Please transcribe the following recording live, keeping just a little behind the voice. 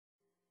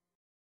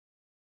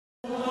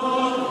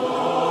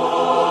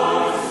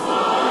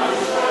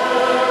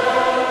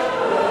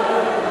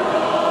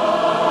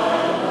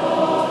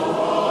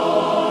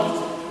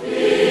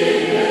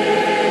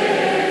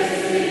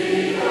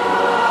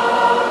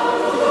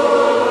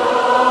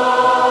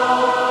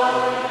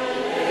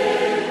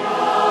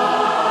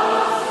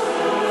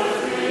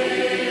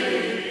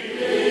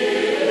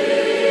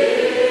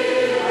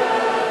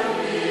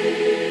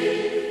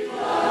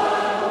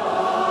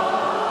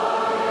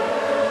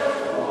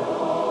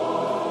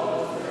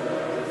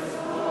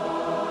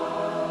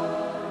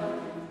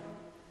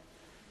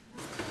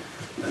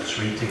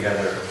read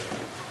together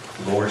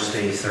Lord's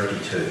Day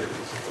 32.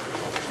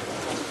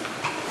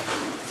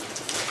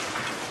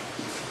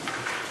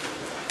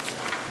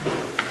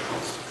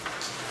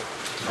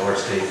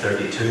 Lord's Day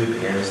 32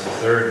 begins the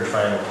third and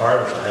final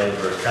part of the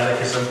Heidelberg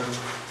Catechism,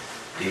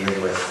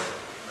 dealing with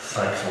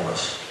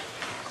thankfulness.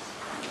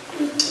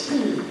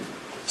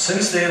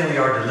 Since then we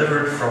are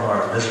delivered from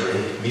our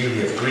misery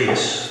merely of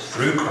grace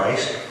through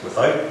Christ,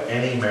 without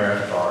any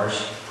merit of ours,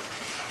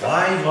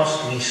 why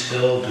must we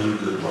still do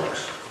good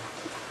works?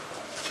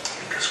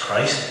 Because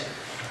Christ,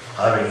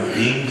 having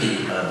redeemed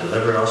and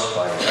delivered us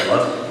by his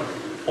blood,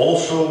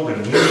 also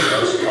renewed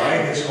us by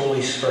his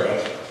Holy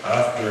Spirit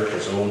after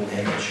his own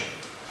image,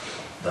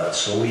 that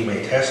so we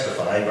may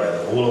testify by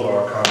the whole of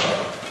our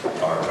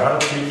conduct our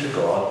gratitude to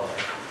God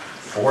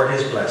for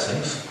his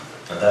blessings,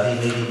 and that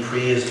he may be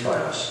praised by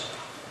us.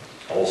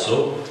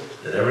 Also,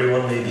 that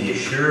everyone may be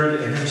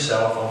assured in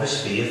himself of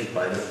his faith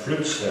by the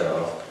fruits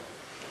thereof,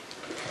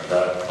 and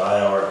that by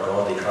our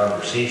godly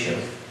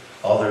conversation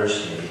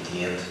others may be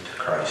gained to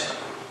Christ.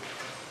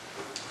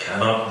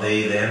 Cannot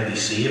they then be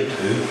saved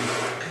who,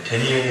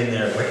 continuing in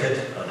their wicked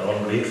and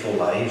ungrateful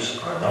lives,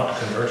 are not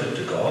converted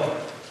to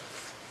God?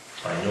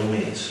 By no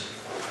means.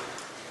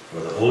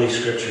 For the Holy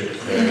Scripture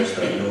declares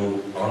that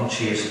no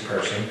unchaste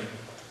person,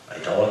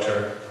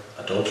 idolater,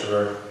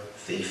 adulterer,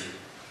 thief,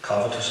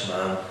 covetous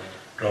man,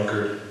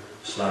 drunkard,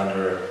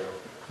 slanderer,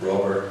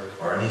 robber,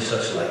 or any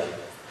such like,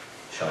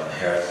 shall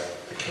inherit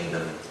the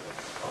kingdom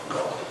of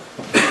God.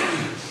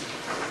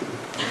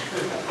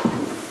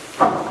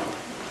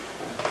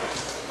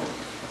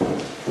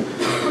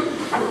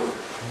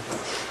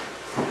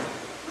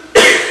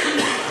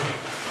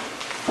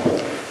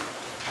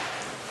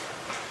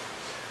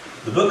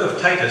 The book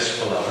of Titus,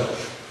 beloved,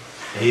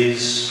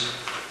 is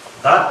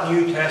that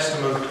New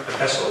Testament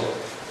epistle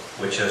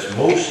which has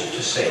most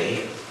to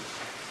say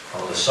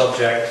on the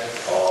subject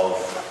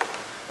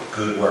of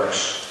good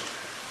works,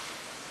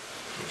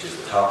 which is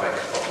the topic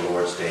of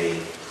Lord's Day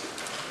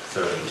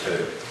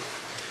 32.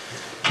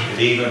 You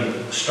could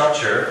even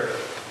structure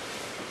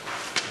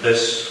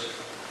this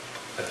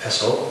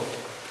epistle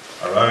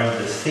around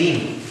the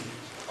theme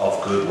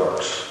of good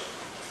works.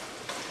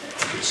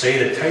 You could say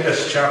that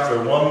Titus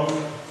chapter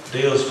 1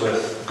 deals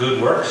with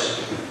good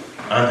works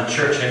and the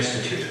Church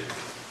Institute.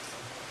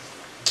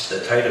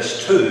 That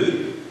Titus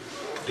 2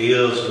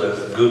 deals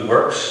with good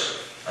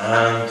works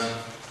and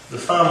the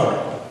family.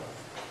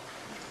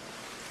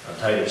 And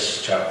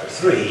Titus chapter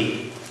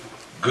 3,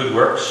 good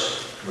works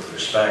with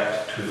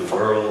respect to the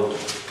world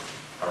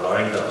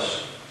around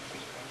us.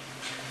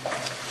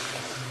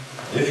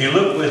 If you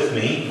look with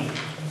me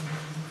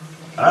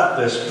at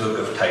this book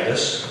of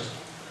Titus,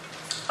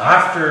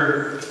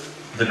 after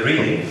the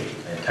greeting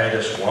in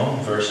Titus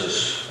 1,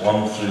 verses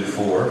 1 through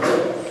 4,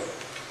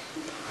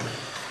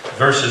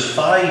 verses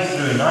 5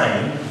 through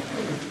 9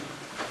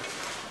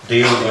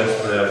 deal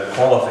with the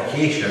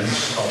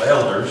qualifications of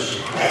elders,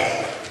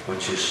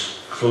 which is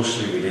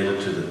closely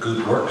related to the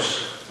good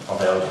works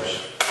of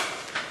elders.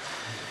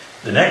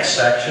 The next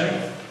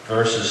section,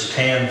 verses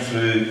 10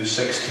 through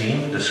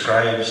 16,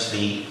 describes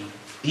the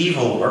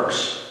evil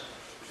works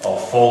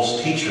of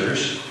false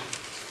teachers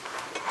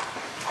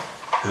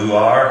who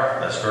are,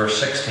 as verse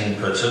 16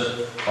 puts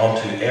it,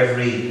 unto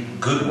every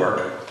good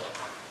work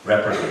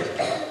reprobate,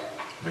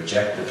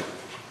 rejected,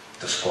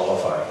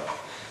 disqualified.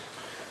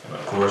 And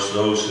of course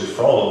those who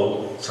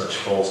follow such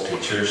false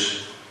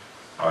teachers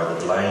are the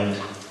blind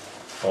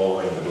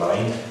following the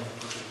blind,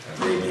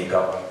 and they make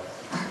up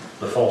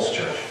the false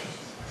church.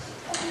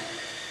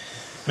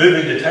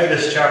 Moving to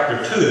Titus chapter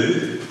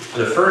 2,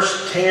 the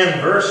first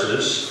 10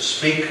 verses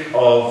speak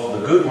of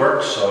the good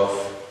works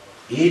of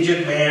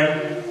aged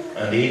men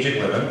and aged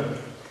women,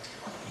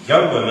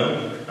 young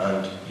women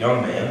and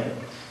young men,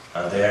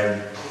 and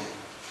then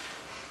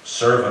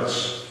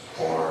servants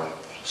or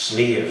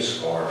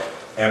slaves or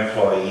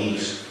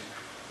employees.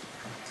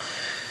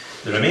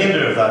 The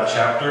remainder of that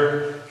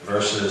chapter,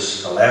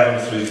 verses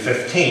 11 through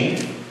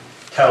 15,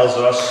 tells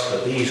us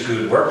that these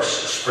good works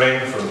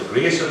spring from the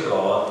grace of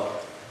God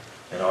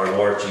in our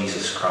Lord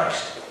Jesus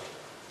Christ.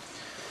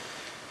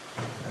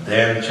 And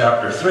then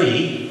chapter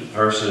 3,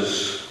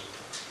 verses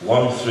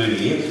 1 through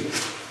 8,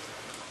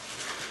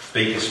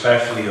 speak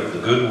especially of the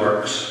good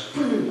works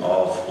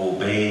of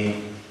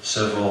obeying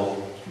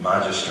civil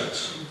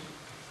magistrates.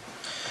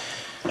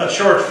 That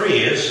short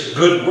phrase,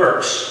 good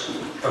works,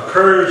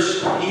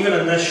 occurs even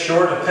in this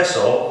short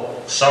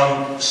epistle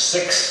some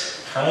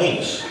 6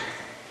 times.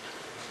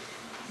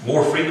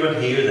 More frequent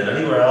here than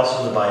anywhere else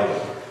in the Bible.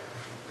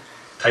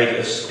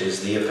 Titus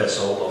is the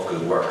epistle of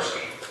good works.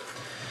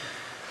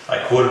 I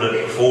quoted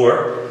it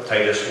before.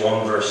 Titus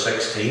 1 verse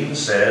 16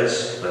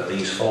 says that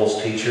these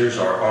false teachers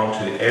are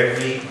unto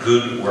every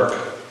good work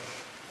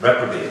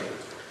reprobate.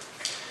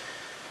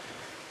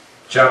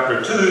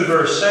 Chapter 2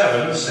 verse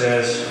 7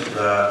 says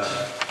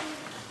that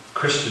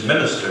Christian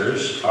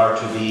ministers are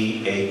to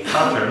be a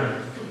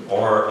pattern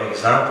or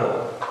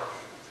example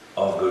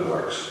of good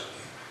works.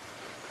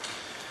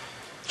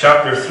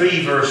 Chapter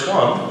 3 verse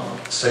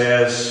 1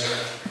 says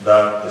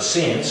that the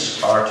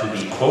saints are to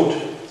be, quote,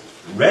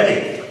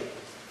 ready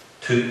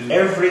to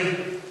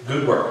every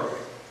good work.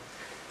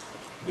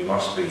 We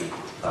must be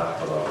that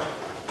beloved.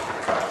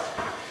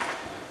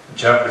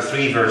 Chapter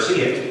 3, verse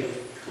 8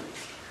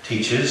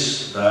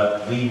 teaches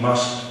that we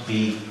must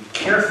be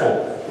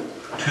careful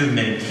to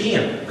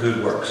maintain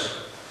good works,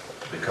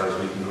 because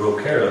we can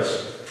grow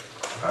careless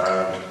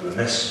and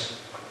remiss.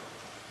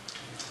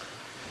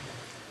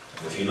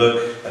 If you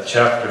look at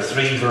chapter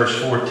 3, verse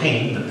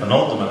 14, the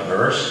penultimate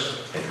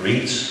verse, it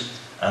reads,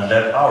 "And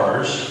let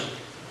ours,"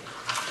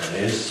 that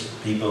is,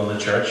 people in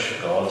the church,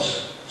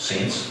 God's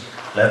saints,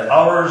 "let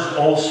ours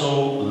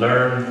also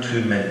learn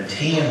to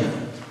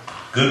maintain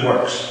good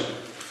works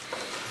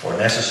for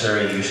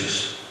necessary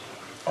uses,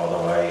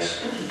 otherwise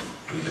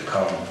we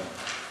become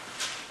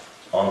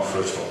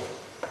unfruitful."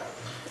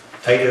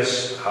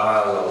 Titus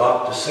has a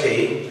lot to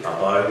say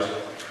about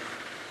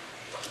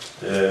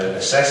the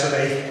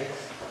necessity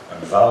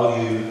and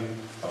value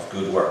of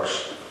good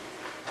works.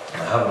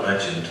 And I haven't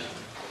mentioned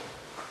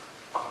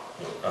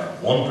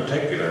one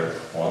particular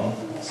one,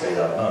 I'll say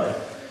that now.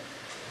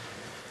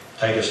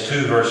 Titus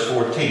 2, verse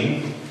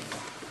 14,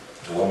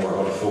 the one we're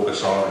going to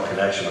focus on in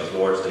connection with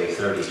Lord's Day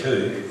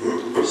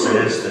 32,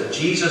 says that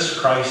Jesus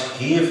Christ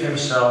gave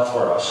himself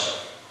for us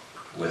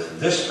with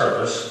this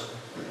purpose,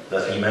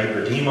 that he might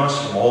redeem us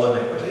from all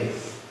iniquity,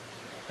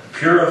 and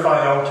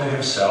purify unto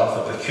himself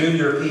a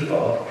peculiar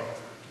people,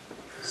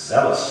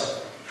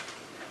 zealous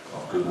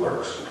of good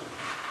works.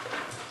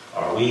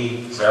 Are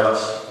we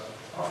zealous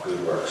of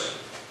good works?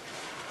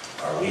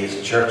 Are we as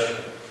a church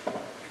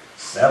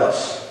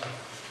zealous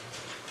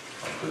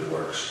of good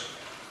works?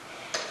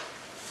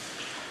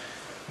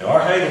 Now,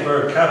 our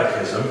Heidelberg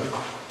Catechism,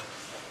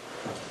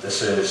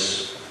 this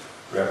is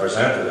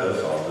representative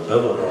of the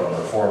Biblical and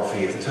Reformed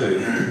faith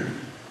too,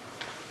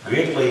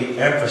 greatly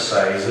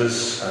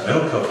emphasizes and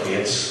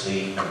inculcates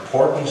the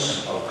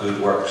importance of good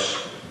works.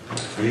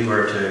 If we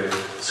were to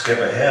skip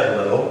ahead a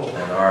little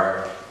in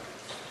our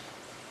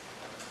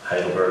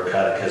Heidelberg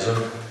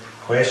Catechism,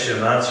 question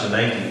and answer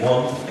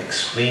 91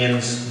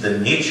 explains the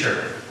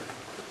nature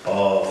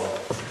of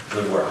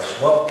good works.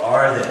 What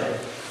are they?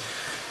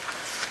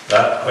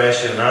 That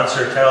question and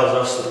answer tells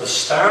us that the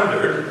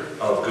standard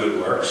of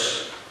good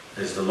works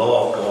is the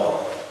law of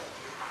God.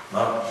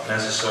 Not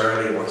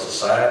necessarily what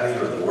society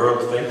or the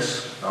world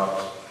thinks, not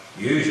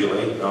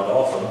usually, not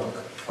often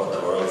what the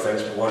world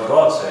thinks, but what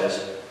God says,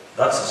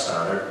 that's the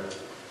standard,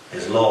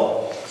 His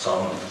law,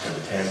 some in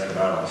the 10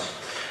 Commandments.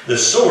 The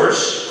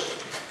source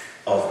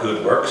of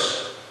good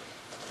works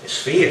is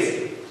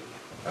faith,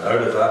 and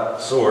out of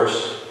that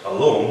source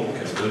alone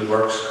can good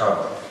works come.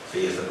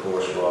 Faith, of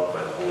course, wrought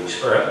by the Holy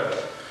Spirit.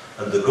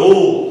 And the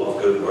goal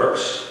of good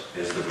works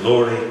is the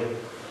glory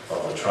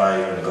of the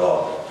triune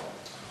God.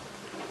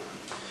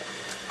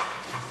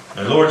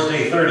 Now, Lord's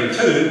Day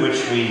 32,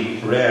 which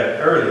we read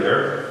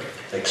earlier,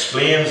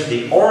 explains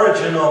the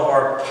origin of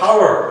our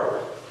power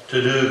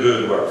to do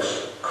good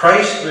works.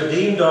 Christ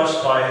redeemed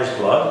us by his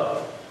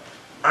blood,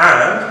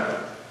 and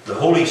the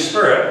Holy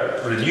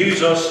Spirit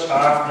renews us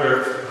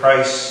after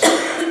Christ's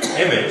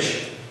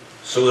image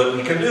so that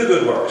we can do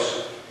good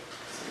works.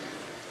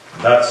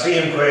 That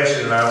same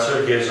question and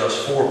answer gives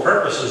us 4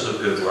 purposes of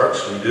good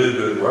works. We do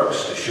good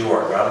works to show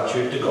our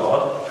gratitude to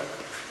God,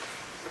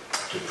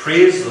 to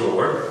praise the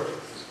Lord.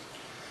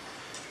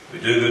 We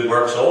do good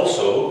works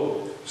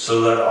also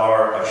so that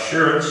our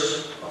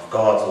assurance of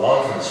God's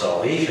love and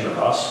salvation of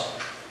us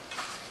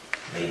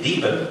may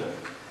deepen.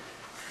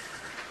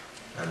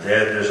 And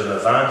then there's an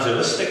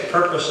evangelistic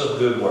purpose of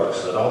good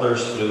works, that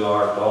others through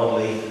our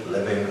godly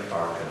living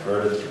are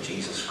converted to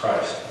Jesus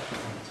Christ.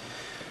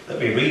 Let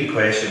me read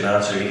question and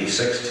answer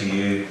 86 to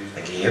you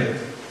again.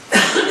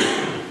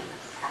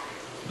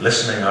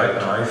 Listening out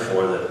now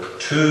for the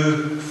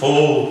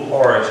twofold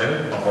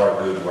origin of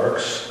our good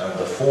works and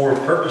the 4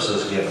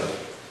 purposes given.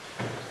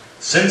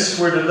 Since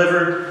we're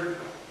delivered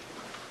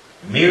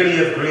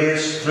merely of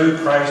grace through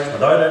Christ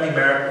without any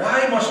merit,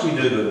 why must we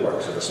do good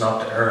works if it's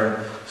not to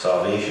earn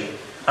salvation?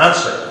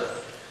 Answer.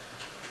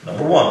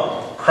 Number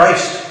 1,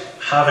 Christ,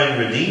 having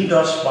redeemed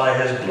us by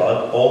his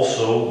blood,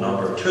 also,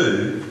 number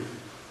 2,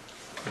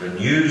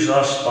 renews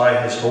us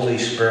by his Holy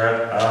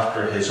Spirit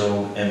after his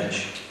own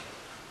image.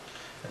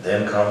 And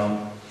then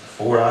come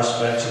 4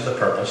 aspects of the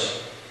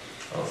purpose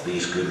of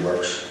these good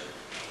works.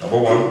 Number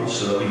 1,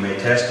 so that we may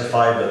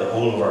testify by the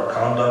whole of our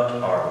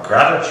conduct our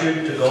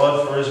gratitude to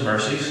God for his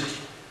mercies.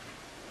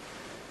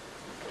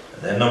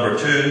 And then number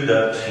 2,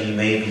 that he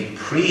may be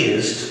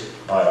praised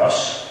by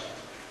us.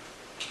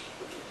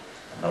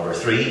 Number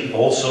 3,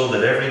 also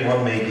that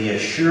everyone may be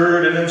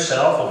assured in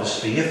himself of his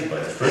faith by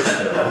the fruits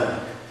thereof.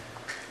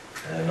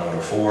 And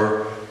number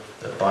 4,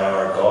 that by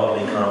our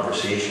godly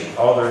conversation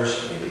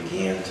others may be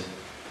gained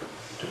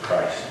to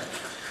Christ.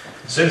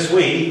 Since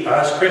we,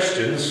 as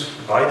Christians,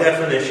 by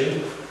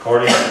definition,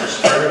 according to the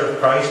Spirit of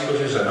Christ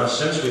which is in us,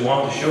 since we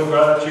want to show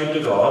gratitude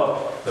to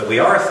God, that we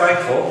are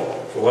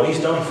thankful for what he's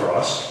done for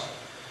us,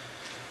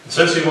 and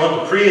since we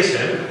want to praise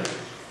him,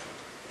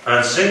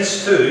 and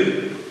since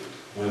too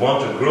we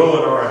want to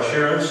grow in our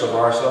assurance of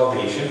our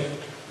salvation,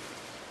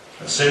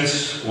 And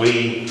since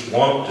we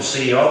want to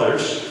see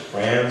others,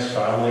 friends,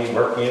 family,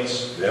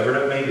 workmates,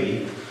 whoever it may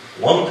be,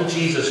 one to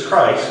Jesus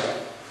Christ,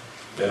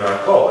 then our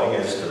calling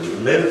is to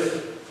live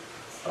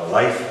a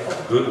life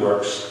of good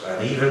works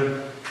and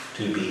even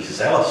to be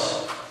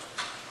zealous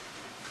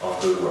of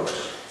good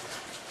works.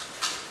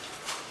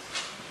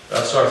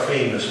 That's our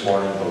theme this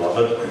morning,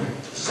 beloved.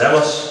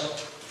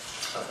 Zealous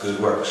of good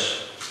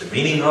works. The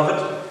meaning of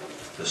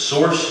it, the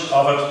source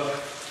of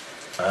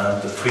it,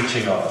 and the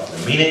preaching of it.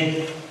 The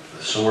meaning,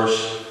 the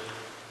source,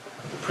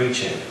 and the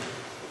preaching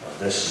of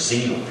this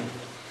zeal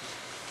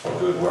for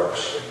good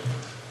works.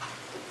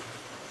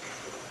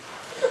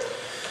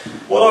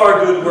 What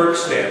are good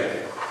works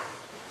then?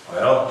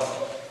 Well,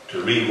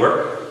 to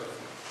rework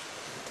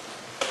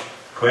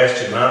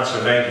question and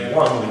answer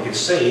 91, we could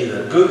say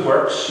that good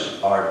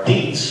works are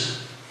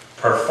deeds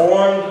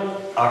performed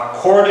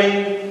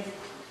according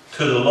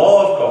to the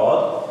law of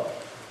God,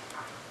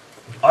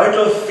 out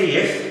of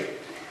faith,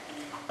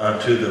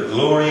 and to the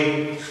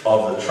glory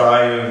of the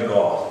triune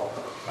God.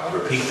 I'll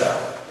repeat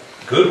that.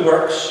 Good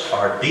works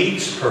are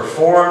deeds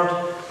performed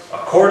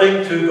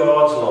according to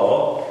God's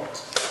law,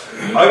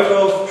 out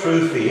of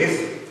true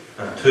faith,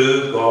 and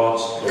to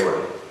God's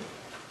glory.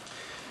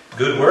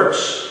 Good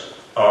works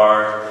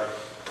are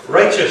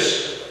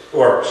righteous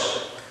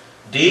works,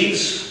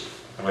 deeds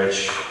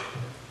which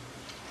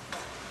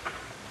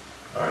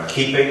are in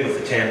keeping with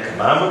the Ten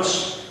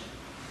Commandments,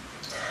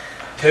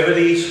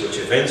 activities which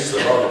evince the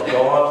love of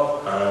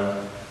God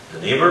and the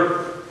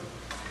neighbour.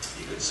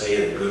 You could say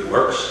that good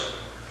works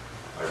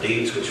are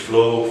deeds which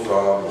flow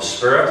from the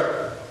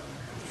Spirit,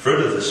 the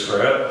fruit of the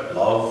Spirit,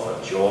 love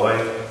and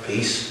joy,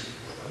 peace,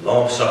 and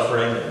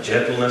long-suffering, and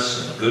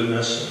gentleness, and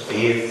goodness, and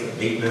faith, and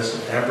meekness,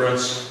 and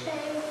temperance.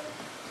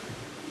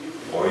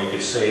 Or you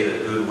could say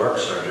that good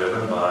works are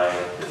driven by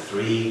the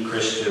three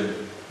Christian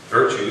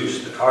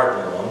virtues, the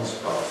cardinal ones,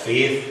 of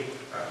faith,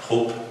 and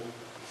hope,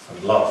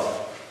 and love.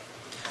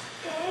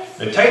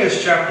 Now,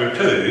 Titus chapter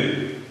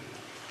 2,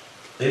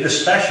 it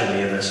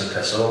especially in this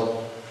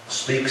epistle,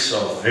 speaks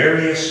of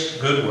various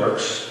good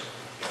works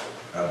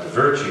and the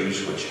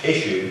virtues which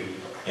issue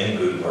in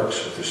good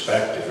works with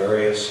respect to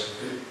various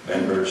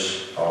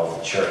members of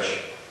the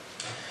church.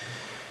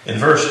 In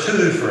verse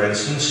 2, for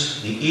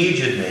instance, the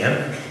aged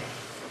men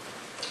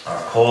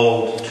are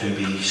called to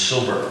be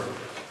sober.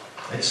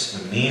 It's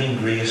the main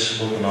grace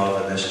spoken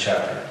of in this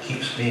chapter. It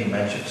keeps being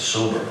mentioned,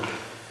 sober.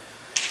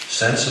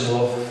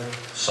 Sensible,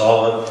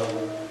 solid,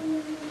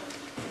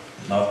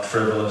 not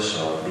frivolous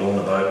or blown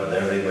about with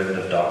every wind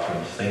of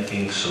doctrine,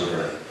 thinking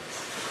soberly.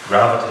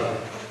 Gravity,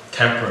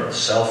 temperance,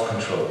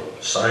 self-control,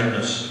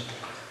 soundness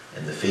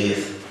in the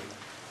faith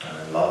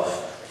and in love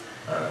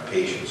and in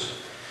patience.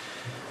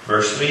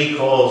 Verse 3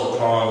 calls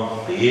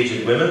upon the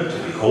aged women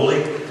to be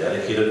holy,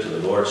 dedicated to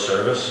the Lord's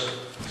service,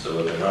 so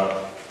that they're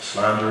not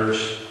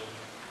slanderers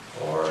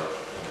or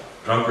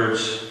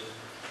drunkards.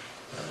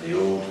 And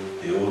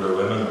the older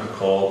women are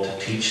called to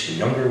teach the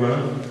younger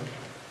women,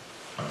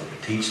 and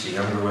to teach the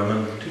younger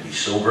women to be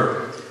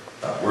sober.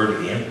 That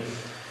word again.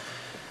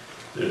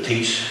 They're to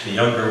teach the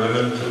younger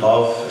women to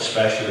love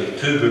especially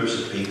two groups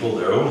of people: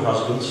 their own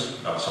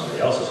husbands, not somebody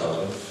else's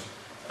husband,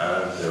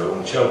 and their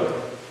own children.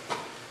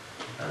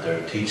 And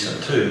they're to teach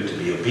them too to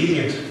be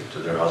obedient to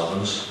their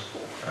husbands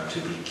and to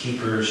be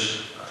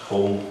keepers at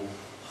home,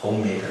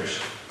 homemakers,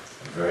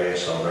 and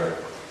various other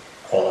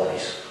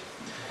qualities.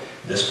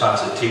 This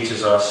passage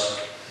teaches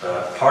us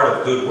that part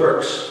of good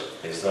works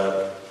is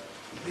that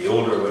the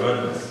older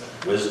women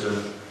with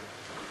wisdom,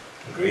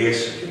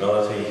 grace, and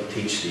humility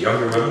teach the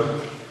younger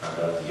women, and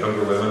that the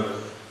younger women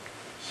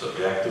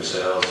subject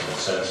themselves, in a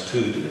sense,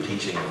 too, to the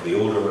teaching of the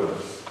older women.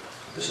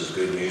 This is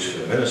good news for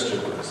the minister,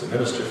 because the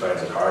minister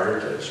finds it harder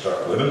to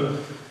instruct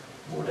women,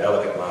 more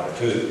delicate matter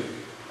too,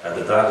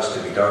 and that is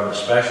to be done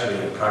especially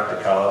in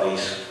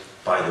practicalities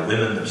by the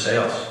women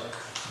themselves.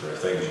 There are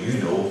things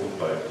you know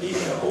about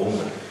leaving a home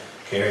and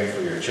caring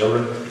for your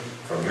children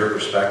from your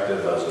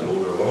perspective as an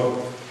older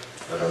woman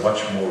that are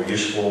much more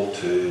useful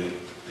to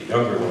the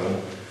younger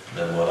woman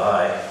than what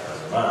I,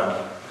 as a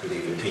man, could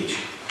even teach.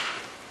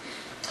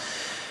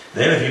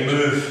 Then if you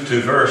move to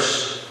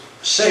verse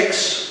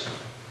 6,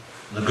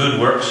 the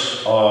good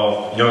works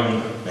of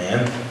young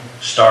men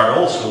start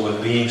also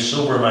with being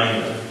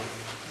sober-minded.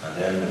 And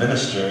then the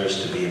minister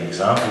is to be an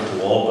example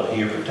to all, but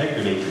here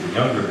particularly to the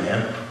younger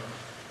men,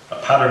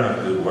 a pattern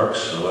of good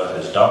works, so that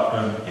his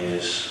doctrine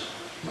is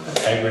with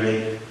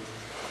integrity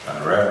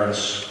and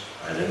reverence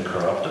and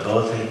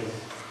incorruptibility,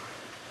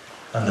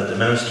 and that the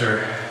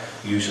minister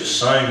uses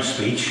sound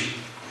speech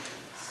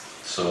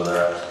so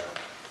that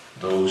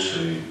those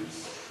who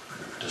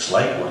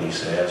dislike what he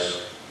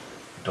says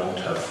don't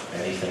have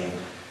anything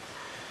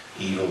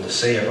evil to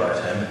say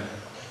about him,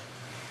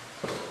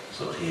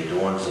 so that he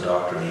adorns the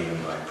doctrine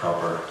even by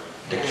proper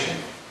diction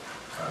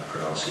and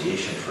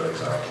pronunciation, for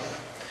example.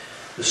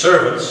 The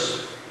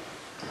servants,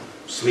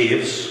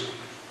 slaves,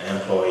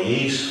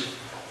 employees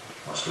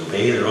must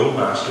obey their own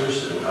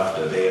masters. They don't have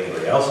to obey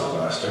anybody else's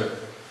master.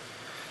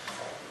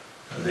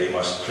 And they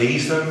must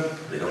please them.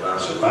 They don't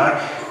answer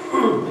back.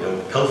 They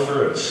don't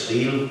pilfer and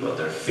steal, but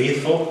they're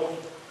faithful.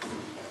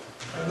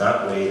 And in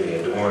that way they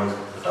adorn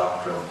the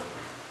doctrine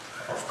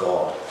of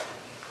God.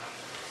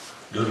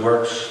 Good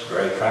works,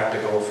 very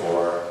practical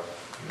for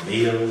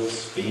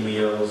males,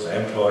 females,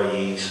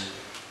 employees,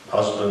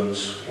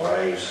 husbands,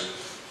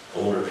 wives,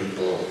 older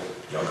people,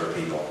 younger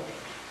people.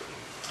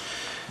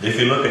 And if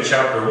you look at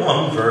chapter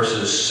 1,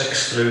 verses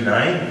 6 through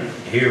 9,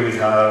 here we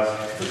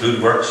have the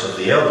good works of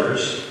the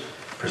elders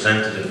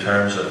presented in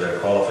terms of their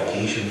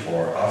qualification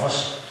for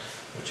office,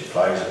 which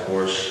applies, of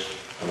course,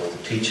 both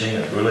to teaching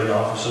and ruling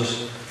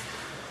offices.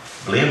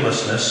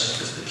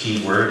 Blamelessness is the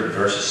key word in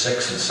verses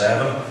 6 and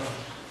 7.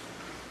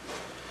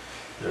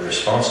 Their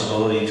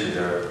responsibility to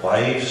their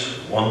wives,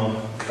 one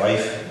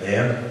wife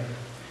men,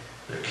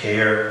 their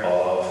care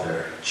of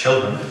their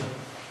children,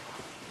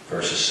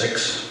 verses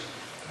 6.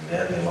 And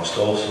then they must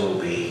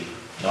also be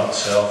not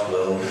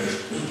self-willed,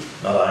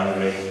 not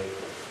angry,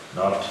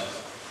 not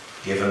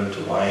given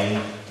to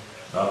wine,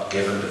 not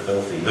given to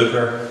filthy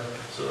lucre,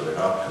 so they're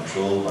not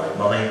controlled by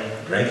money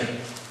and drink.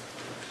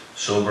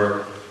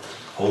 Sober,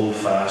 hold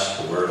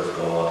fast the word of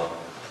God,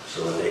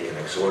 so that they can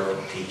exhort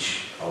and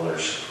teach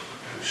others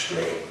who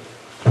stray.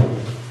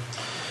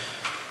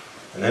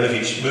 And then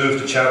if you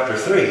move to chapter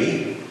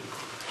 3,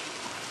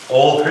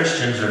 all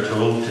Christians are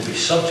told to be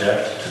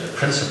subject to the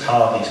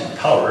principalities and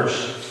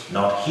powers,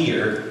 not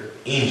here,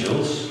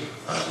 angels,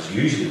 as is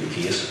usually the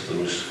case of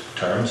those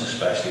terms,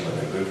 especially when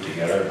they're grouped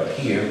together, but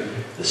here,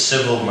 the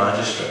civil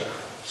magistrate.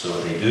 So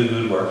that they do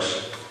good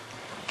works,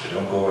 they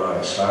don't go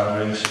around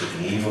slandering,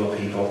 speaking evil of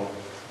people,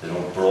 they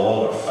don't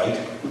brawl or fight,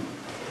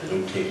 they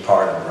don't take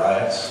part in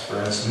riots, for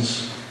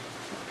instance,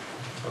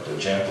 but they're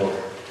gentle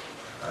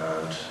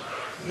and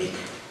meek.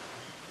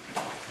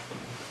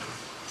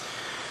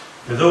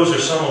 Now, those are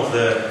some of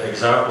the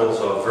examples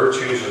of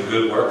virtues and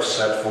good works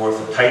set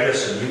forth in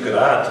Titus, and you could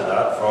add to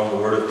that from the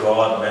Word of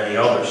God and many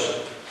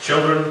others.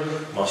 Children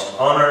must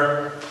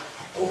honour,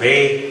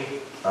 obey,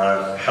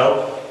 and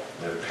help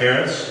their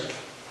parents.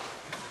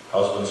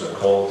 Husbands are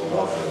called to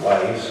love their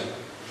wives.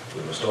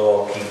 We must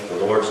all keep the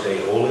Lord's Day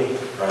holy,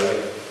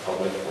 private,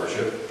 public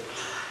worship.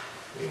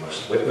 We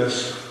must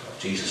witness of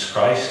Jesus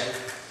Christ,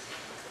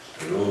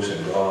 the rose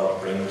in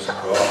God brings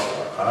across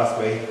our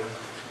pathway,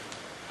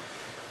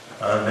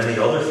 and many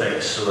other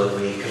things, so that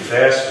we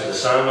confess to the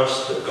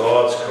psalmist that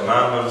God's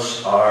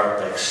commandments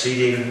are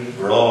exceeding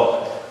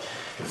broad.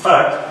 In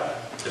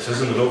fact, this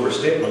isn't an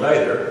overstatement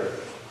either,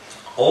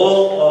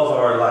 all of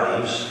our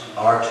lives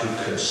are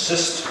to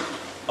consist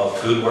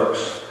of good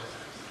works.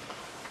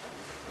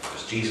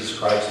 Because Jesus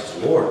Christ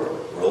is Lord,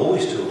 we're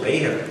always to obey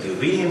Him. The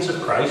obedience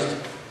of Christ,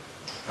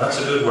 that's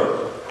a good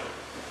work.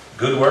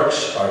 Good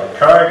works are to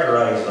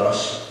characterize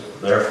us,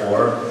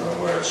 therefore,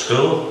 when we're at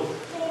school,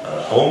 and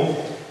at home,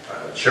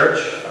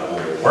 church, and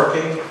when we're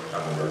working, and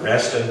when we're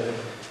resting,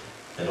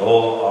 in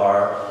all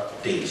our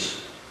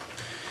deeds.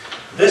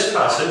 This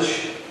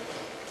passage,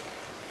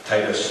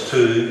 Titus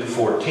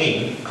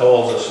 2:14,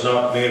 calls us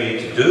not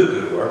merely to do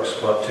good works,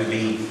 but to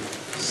be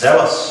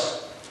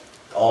zealous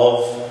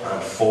of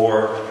and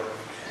for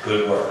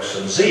good works.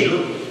 And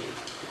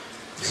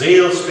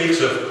zeal speaks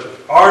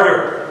of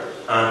ardour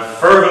and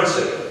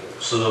fervency,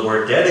 so that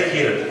we're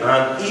dedicated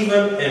and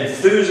even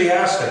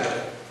enthusiastic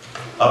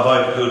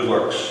about good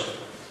works.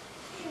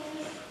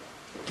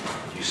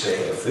 You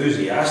say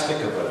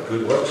enthusiastic about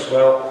good works?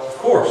 Well, of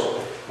course,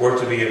 we're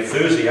to be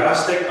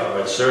enthusiastic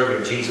about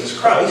serving Jesus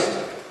Christ,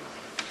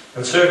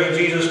 and serving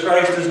Jesus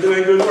Christ is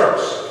doing good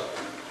works.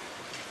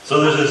 So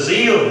there's a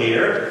zeal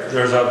here,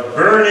 there's a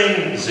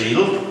burning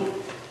zeal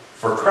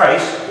for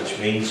Christ, which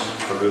means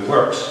for good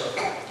works,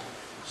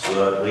 so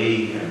that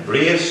we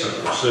embrace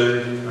and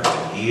pursue and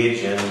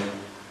engage in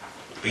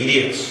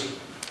obedience,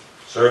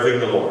 serving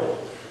the Lord,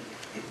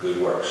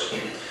 good works.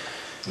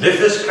 And if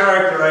this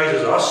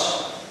characterizes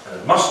us,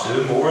 and must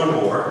do more and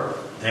more,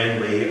 then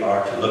we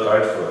are to look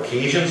out for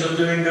occasions of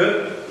doing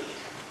good.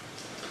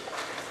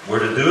 We're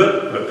to do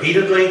it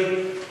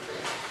repeatedly,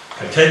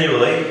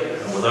 continually,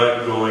 and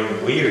without growing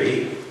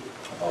weary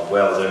of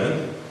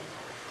well-doing.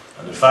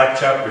 And in fact,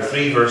 chapter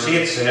 3, verse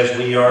 8 says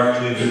we are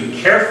to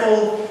be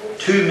careful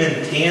to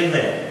maintain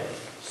them,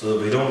 so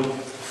that we don't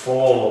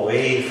fall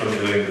away from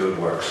doing good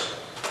works,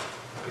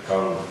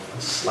 become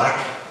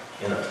slack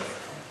in it.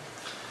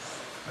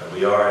 And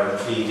we are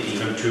indeed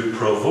even to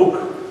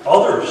provoke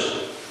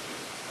others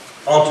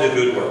onto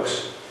good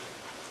works.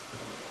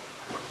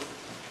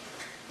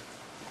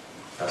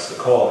 That's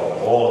the calling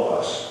of all of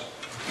us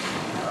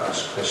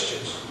as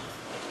Christians.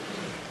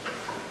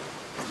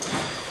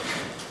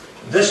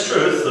 This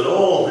truth that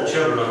all the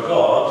children of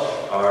God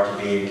are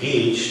to be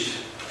engaged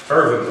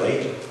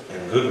fervently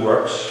in good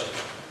works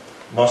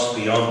must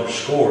be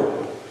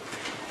underscored.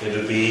 It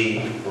would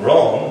be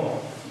wrong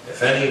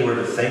if any were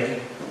to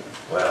think,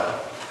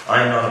 well,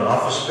 I'm not an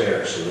office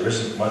bearer, so there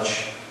isn't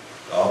much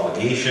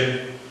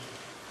obligation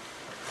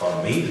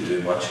on me to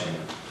do much in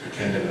the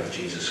kingdom of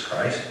Jesus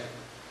Christ.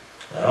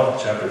 Well,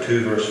 chapter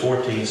 2, verse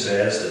 14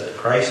 says that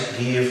Christ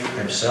gave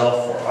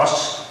Himself for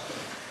us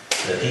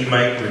that he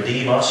might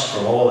redeem us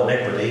from all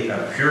iniquity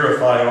and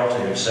purify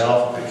unto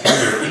himself a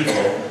peculiar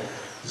people,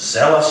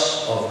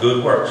 zealous of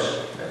good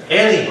works. And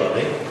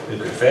anybody who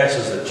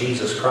confesses that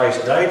Jesus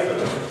Christ died for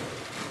them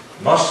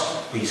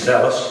must be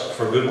zealous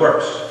for good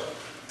works.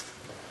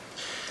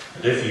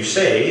 And if you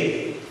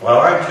say, well,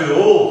 I'm too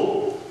old.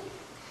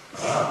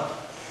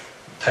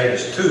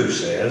 Titus 2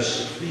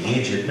 says, the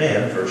aged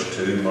men, verse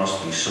 2,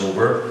 must be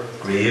sober,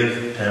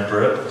 grave,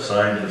 temperate,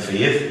 sound in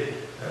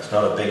faith. That's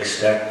not a big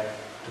step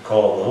to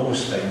call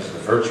those things the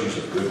virtues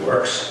of good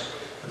works.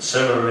 And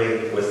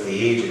similarly with the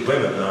aged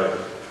women. Now,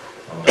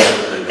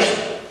 undoubtedly,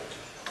 as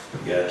you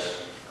get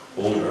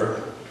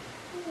older,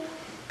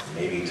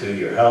 maybe too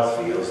your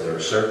health feels there are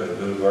certain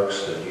good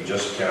works that you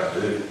just can't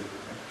do.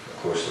 Of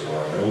course, the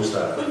Lord knows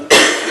that.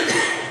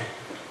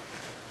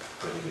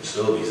 But you can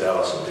still be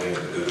zealous in doing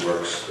the good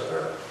works that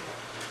are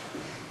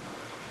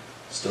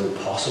still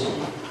possible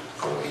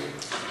for you.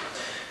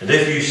 And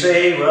if you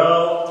say,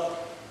 well,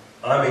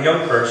 I'm a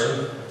young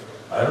person,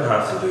 I don't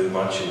have to do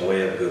much in the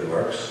way of good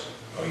works.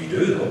 Oh, you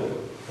do though.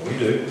 Oh, you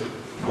do.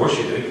 Of course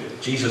you do.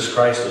 Jesus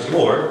Christ is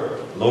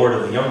Lord, Lord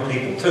of the young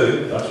people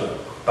too. That's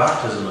what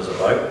baptism is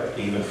about,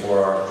 even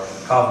for our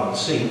covenant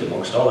seed,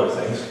 amongst other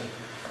things.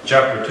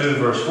 Chapter 2,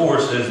 verse 4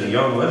 says the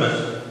young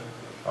women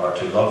are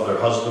to love their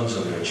husbands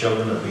and their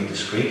children and be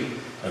discreet.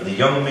 And the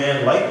young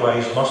men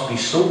likewise must be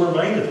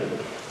sober-minded,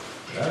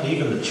 and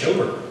even the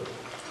children.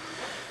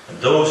 And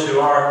those who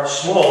are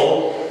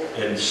small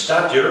in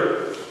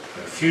stature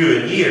and few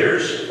in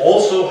years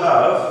also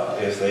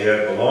have, if they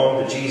have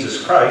belonged to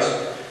Jesus Christ,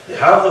 they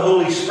have the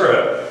Holy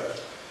Spirit.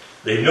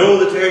 They know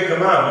the Ten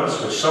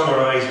Commandments, which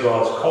summarize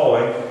God's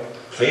calling,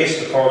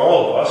 placed upon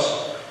all of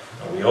us.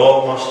 And we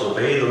all must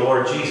obey the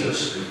Lord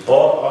Jesus, who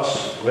bought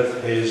us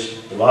with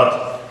his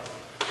blood.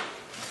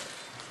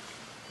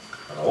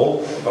 And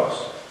all of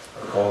us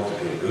are called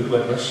to be a good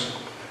witness,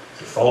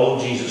 to follow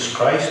Jesus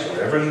Christ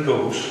wherever he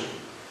goes,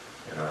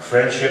 in our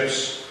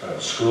friendships, and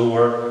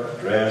schoolwork, and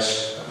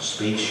dress, and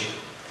speech,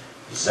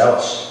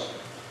 zealous.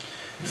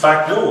 In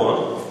fact, no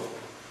one,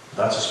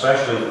 that's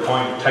especially the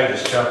point of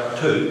Titus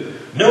chapter 2,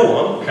 no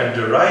one can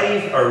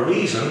derive a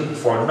reason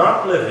for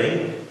not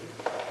living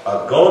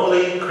a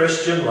godly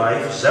Christian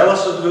life,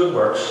 zealous of good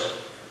works.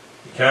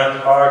 You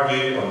can't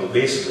argue on the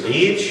basis of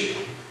age,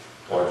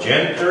 or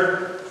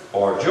gender,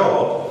 or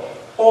job.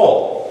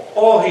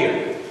 All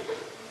here.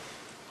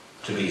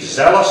 To be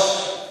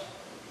zealous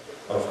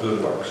of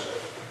good works.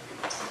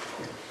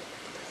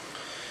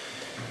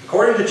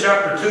 According to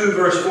chapter 2,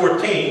 verse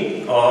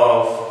 14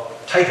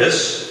 of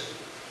Titus,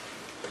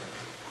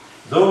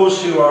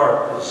 those who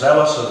are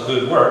zealous of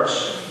good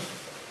works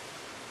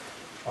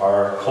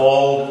are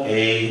called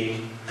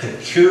a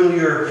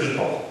peculiar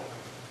people.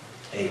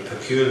 A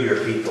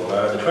peculiar people.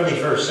 Now, in the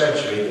 21st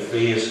century, the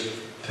phrase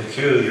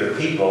peculiar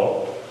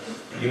people,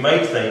 you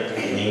might think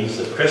it means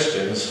that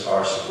Christians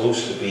are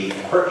supposed to be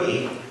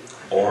quirky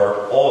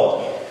or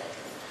odd.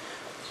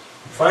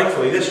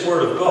 Thankfully, this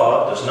Word of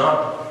God does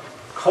not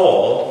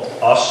call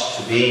us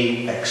to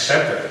be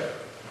eccentric.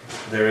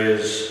 There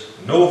is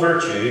no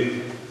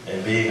virtue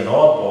in being an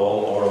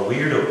oddball or a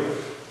weirdo.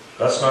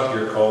 That's not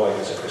your calling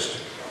as a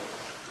Christian.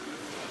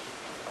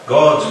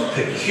 God's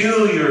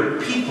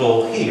peculiar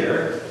people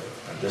here,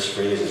 and this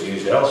phrase is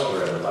used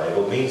elsewhere in the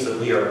Bible, means that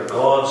we are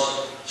God's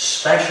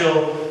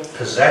special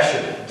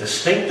possession,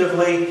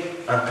 distinctively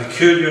and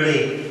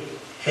peculiarly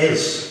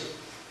his,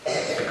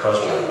 because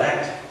we're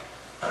elect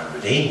and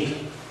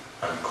redeemed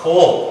and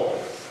called.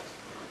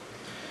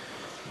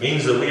 It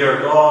means that we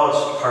are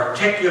God's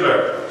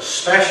particular,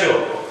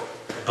 special,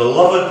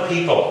 beloved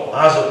people,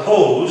 as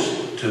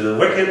opposed to the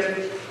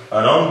wicked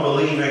and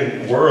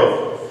unbelieving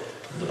world.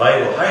 The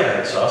Bible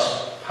highlights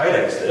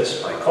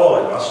this by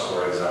calling us,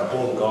 for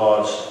example,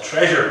 God's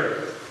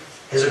treasure,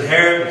 his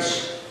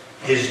inheritance,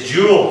 his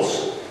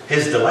jewels,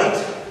 his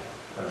delight,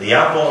 and the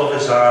apple of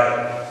his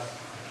eye.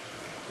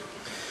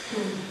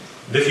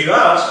 And if you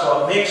ask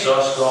what makes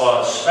us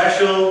God's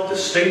special,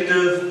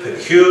 distinctive,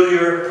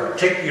 peculiar,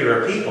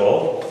 particular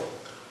people,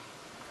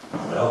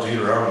 well,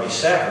 Deuteronomy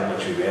 7,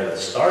 which we read at the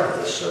start of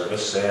this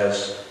service,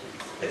 says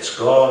it's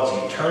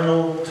God's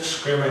eternal,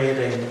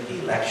 discriminating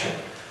election.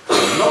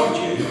 I loved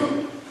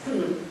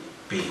you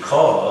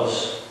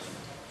because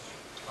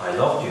I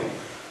loved you.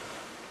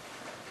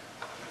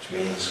 Which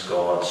means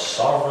God's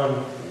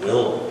sovereign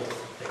will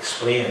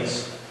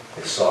explains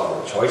his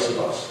sovereign choice of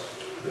us.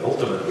 The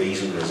ultimate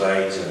reason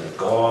resides in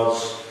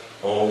God's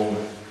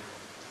own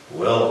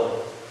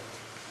will.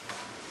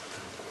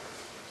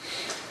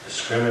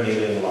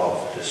 Discriminating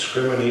love,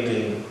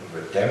 discriminating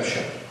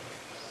redemption.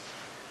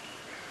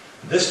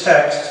 This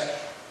text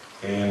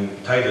in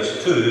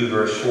Titus 2,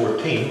 verse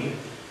 14,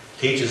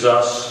 teaches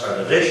us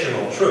an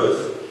additional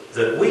truth,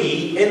 that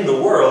we in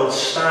the world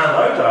stand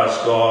out as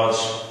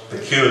God's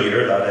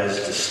peculiar, that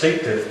is,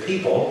 distinctive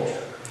people,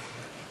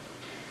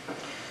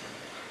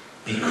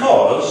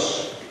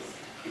 because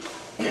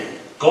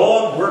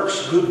God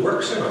works good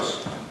works in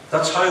us.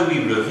 That's how we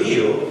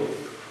reveal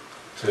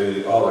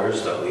to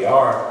others that we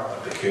are a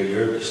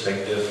peculiar,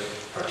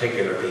 distinctive,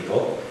 particular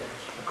people.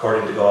 Of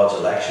according to God's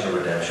election or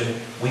redemption,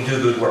 we do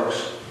good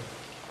works.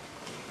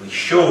 We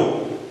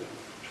show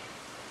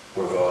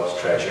we're God's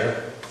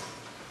treasure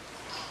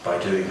by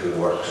doing good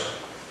works.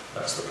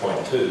 That's the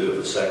point too of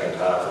the second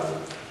half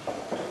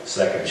of the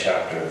second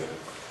chapter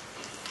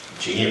of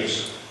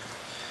James.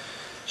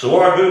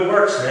 So our good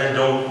works then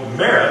don't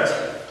merit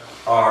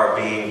our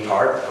being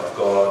part of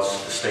God's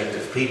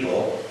distinctive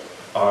people.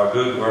 Our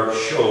good works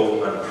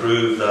show and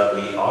prove that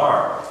we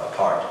are a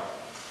part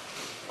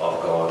of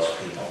God's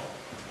people.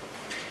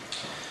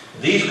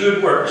 These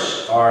good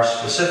works are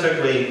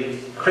specifically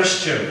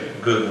Christian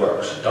good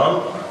works,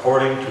 done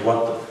according to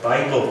what the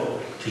Bible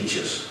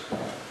teaches,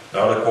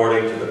 not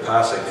according to the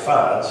passing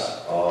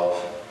fads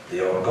of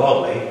the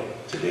ungodly,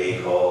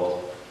 today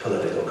called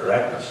political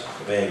correctness.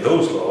 Obeying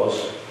those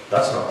laws,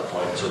 that's not the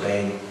point, it's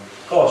obeying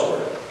God's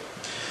word.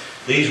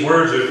 These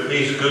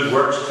good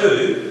works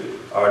too,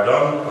 are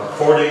done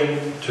according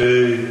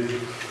to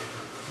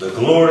the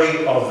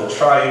glory of the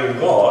triune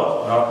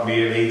God, not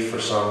merely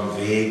for some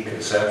vague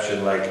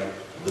conception like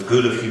the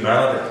good of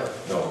humanity.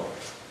 No,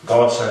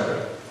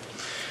 God-centered.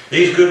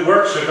 These good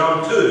works are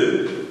done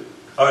too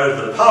out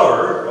of the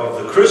power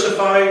of the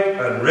crucified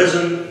and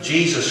risen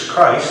Jesus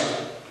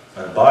Christ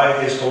and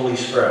by His Holy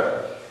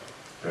Spirit.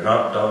 They're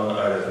not done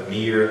out of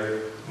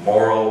mere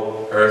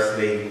moral,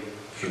 earthly,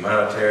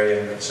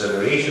 humanitarian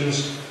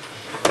considerations.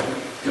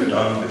 They're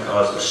done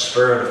because the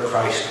Spirit of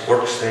Christ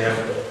works them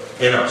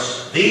in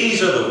us.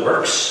 These are the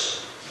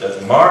works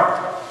that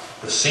mark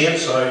the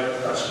saints out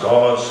as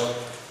God's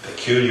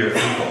peculiar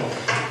people.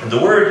 And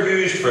the word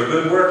used for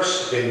good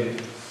works in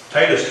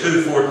Titus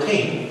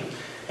 2:14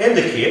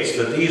 indicates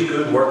that these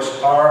good works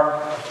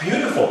are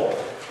beautiful.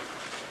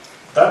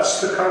 That's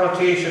the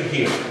connotation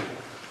here.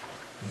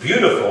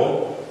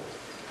 Beautiful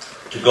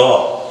to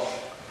God,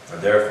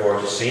 and therefore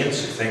to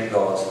saints who think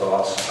God's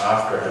thoughts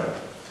after Him.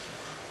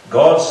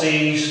 God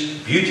sees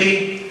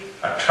beauty,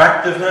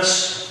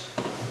 attractiveness,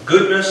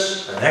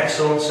 goodness, and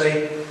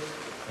excellency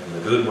in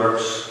the good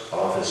works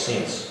of His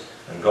saints.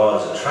 And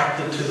God is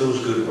attracted to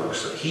those good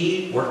works that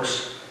He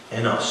works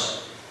in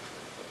us.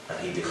 And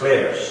He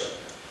declares,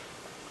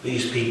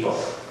 these people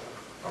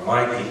are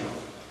my people.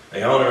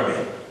 They honour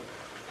me.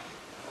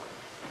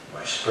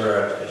 My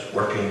Spirit is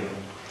working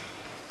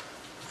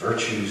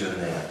virtues in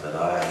them that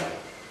I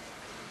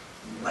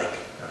like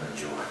and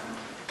enjoy.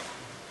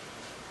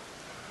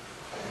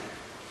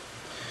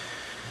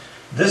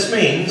 This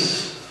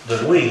means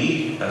that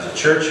we, as a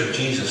Church of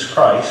Jesus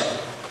Christ,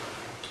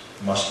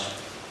 must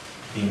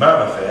be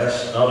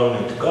manifest not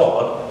only to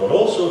God, but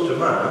also to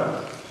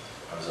man,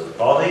 as a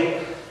body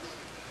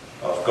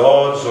of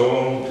God's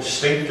own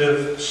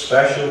distinctive,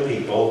 special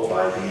people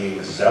by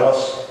being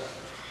zealous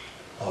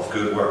of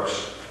good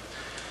works.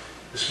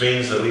 This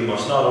means that we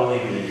must not only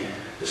be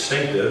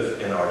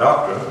distinctive in our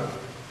doctrine,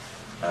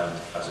 and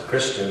as a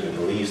Christian who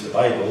believes the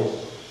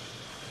Bible,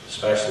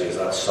 especially as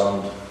that's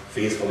summed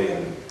faithfully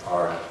in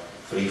our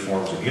three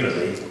forms of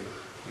unity,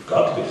 we've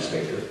got to be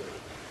distinctive.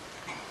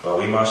 But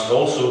we must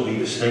also be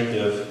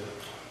distinctive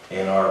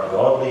in our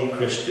godly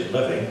Christian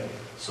living,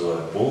 so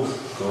that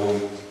both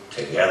go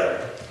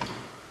together.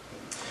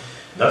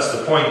 And that's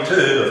the point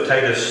too of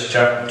Titus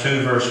chapter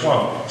 2 verse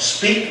 1.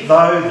 Speak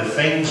thou the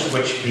things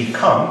which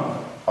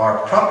become, are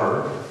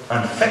proper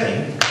and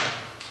fitting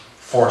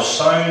for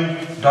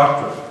sound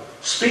doctrine.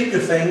 Speak the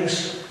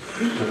things,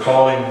 the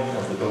calling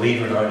of the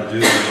believer now to do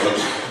these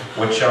works,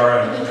 which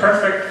are in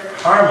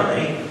perfect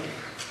harmony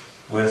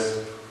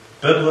with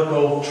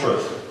biblical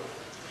truth.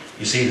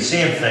 You see the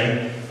same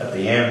thing at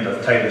the end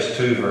of Titus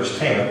 2 verse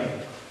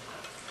 10.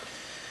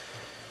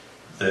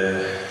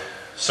 The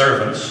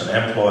servants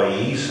and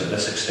employees, and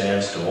this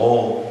extends to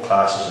all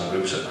classes and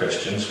groups of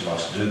Christians,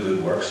 must do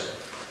good works,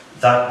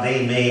 that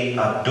they may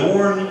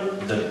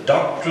adorn the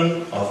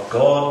doctrine of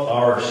God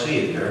our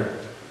Saviour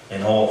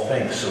in all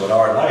things. So that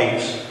our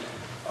lives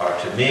are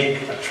to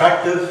make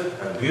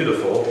attractive and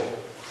beautiful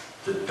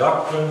the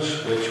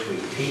doctrines which we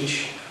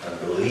teach and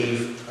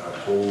believe and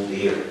hold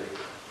dear.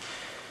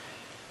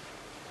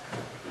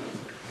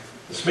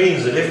 This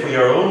means that if we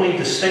are only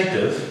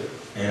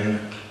distinctive in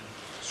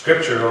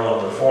scriptural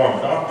and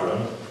Reformed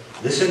doctrine,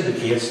 this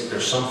indicates that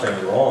there's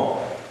something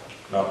wrong,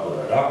 not with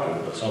our doctrine,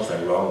 but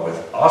something wrong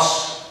with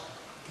us.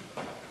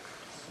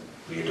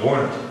 We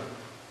adorn it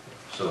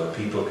so that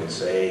people can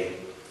say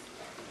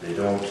they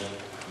don't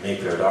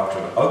make their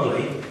doctrine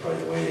ugly by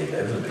the way they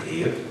live and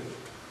behave,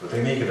 but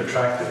they make it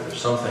attractive.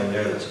 There's something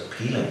there that's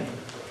appealing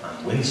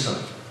and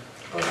winsome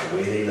about the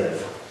way they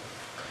live.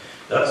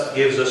 That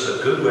gives us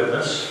a good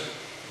witness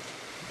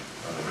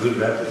and a good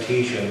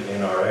reputation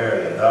in our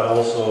area. That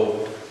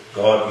also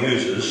God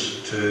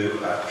uses to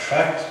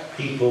attract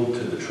people to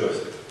the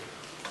truth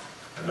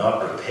and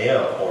not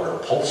repel or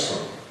repulse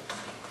them.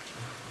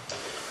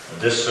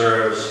 And this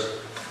serves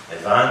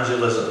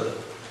evangelism,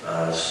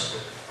 as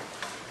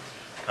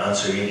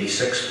Answer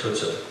 86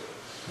 puts it,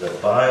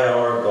 that by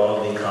our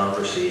godly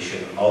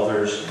conversation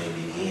others may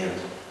be gained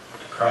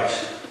to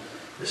Christ.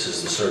 This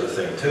is the sort of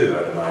thing too,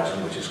 I'd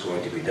imagine, which is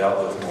going to be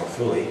dealt with more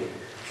fully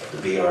at the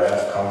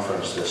BRF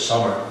conference this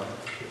summer,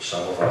 the which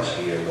some of us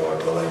here,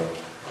 Lord willing,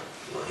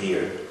 will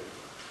hear.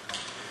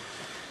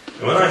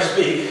 And when I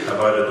speak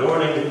about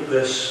adorning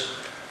this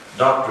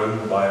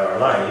doctrine by our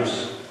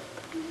lives,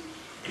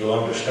 you'll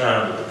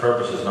understand that the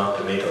purpose is not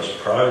to make us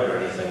proud or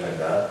anything like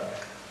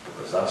that,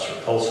 because that's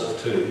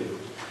repulsive too.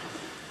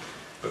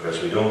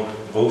 Because we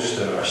don't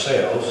boast in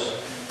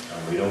ourselves,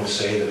 and we don't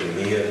say that we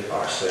made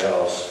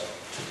ourselves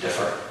to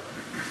differ.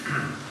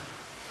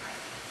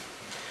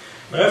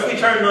 Now, if we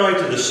turn now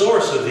to the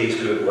source of these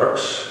good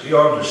works, you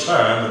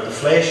understand that the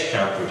flesh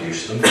can't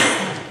produce them.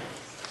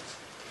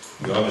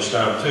 You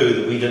understand too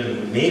that we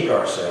didn't make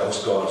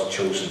ourselves God's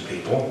chosen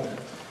people.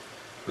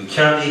 We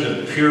can't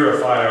even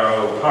purify our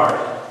own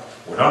heart.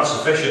 We're not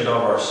sufficient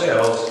of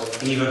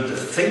ourselves even to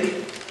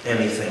think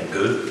anything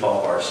good of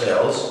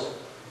ourselves,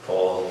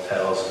 Paul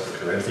tells the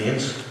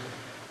Corinthians.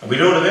 And we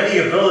don't have any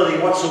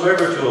ability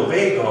whatsoever to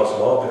obey God's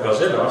law,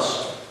 because in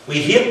us we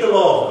hate the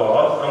law of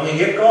God and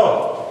we hate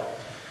God.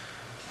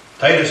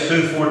 Titus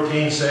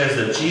 2:14 says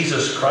that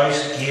Jesus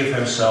Christ gave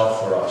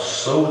himself for us,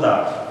 so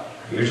that,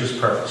 here's his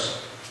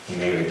purpose, he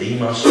may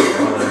redeem us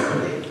from all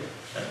iniquity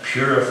and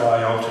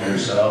purify unto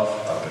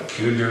himself a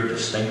peculiar,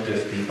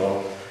 distinctive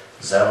people,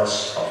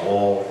 zealous of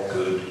all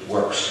good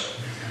works.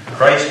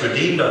 Christ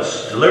redeemed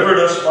us, delivered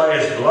us by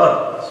his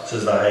blood,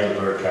 says the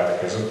Heidelberg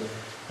Catechism,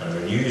 and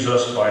renews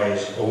us by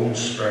his own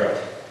Spirit,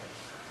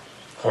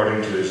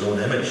 according to his own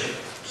image,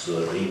 so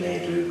that we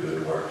may do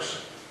good works.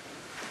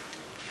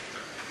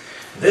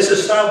 This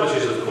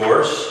establishes, of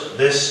course,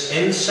 this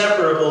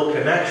inseparable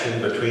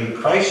connection between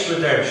Christ's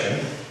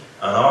redemption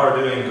and our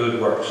doing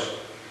good works.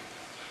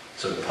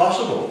 It's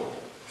impossible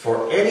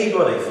for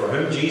anybody for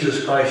whom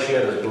Jesus Christ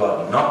shed his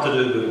blood not to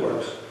do good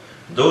works.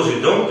 Those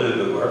who don't do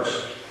good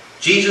works,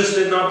 Jesus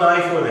did not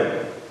die for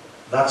them.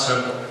 That's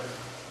simple.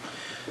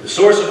 The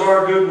source of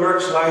our good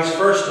works lies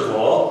first of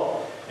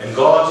all in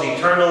God's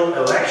eternal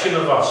election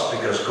of us,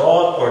 because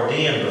God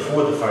ordained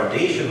before the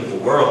foundation of the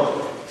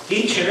world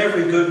each and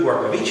every good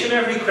work of each and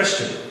every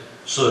Christian,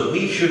 so that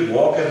we should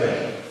walk in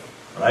them.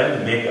 And I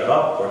didn't make that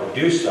up or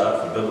deduce that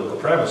from biblical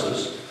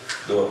premises,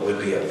 though it would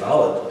be a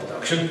valid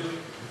deduction.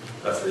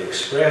 That's the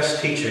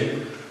express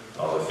teaching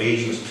of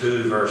Ephesians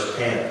 2 verse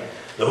 10.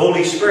 The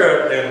Holy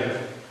Spirit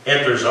then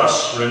enters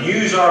us,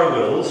 renews our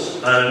wills,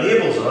 and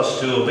enables us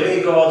to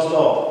obey God's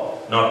law,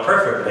 not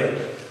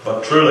perfectly,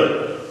 but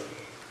truly.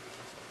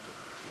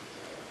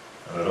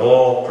 And it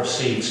all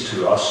proceeds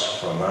to us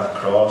from that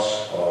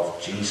cross of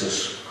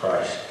Jesus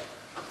Christ.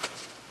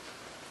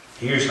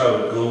 Here's how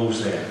it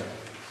goes then.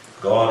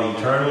 God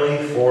eternally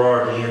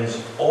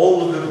foreordains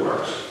all the good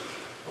works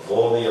of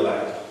all the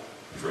elect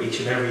for each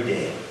and every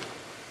day,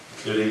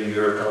 including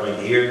your coming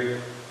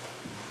here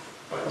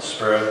by the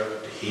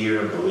Spirit to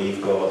hear and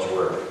believe God's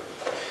word.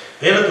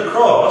 Then at the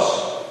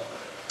cross,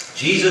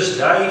 Jesus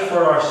died for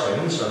our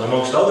sins, and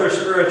amongst other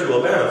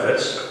spiritual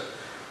benefits,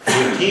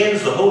 he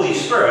obtains the Holy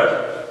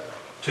Spirit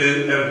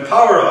to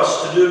empower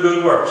us to do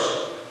good works.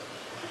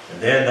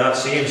 And then that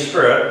same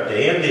Spirit,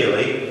 day and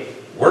daily,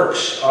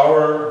 works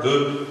our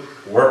good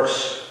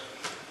works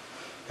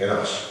in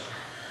us.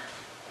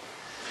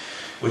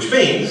 Which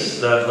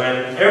means that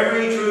when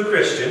every true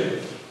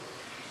Christian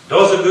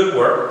does a good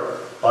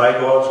work by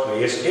God's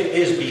grace, it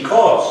is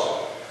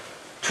because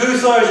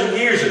 2,000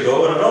 years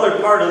ago in another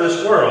part of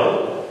this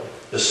world,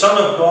 the Son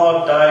of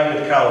God died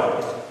at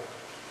Calvary.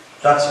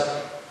 That's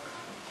it.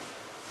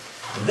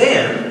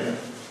 Then,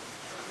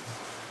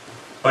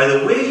 by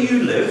the way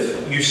you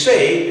live, you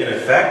say, in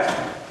effect,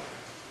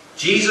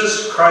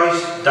 Jesus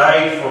Christ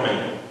died for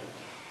me.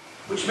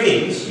 Which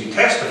means you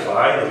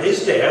testify that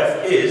his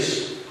death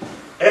is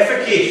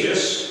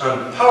efficacious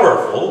and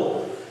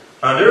powerful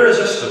and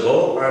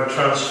irresistible and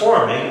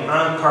transforming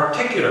and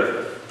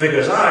particular.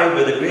 Because I,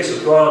 by the grace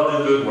of God,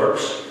 do good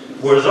works,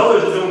 whereas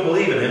others who don't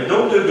believe in him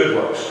don't do good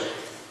works.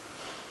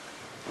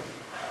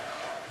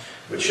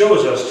 Which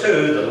shows us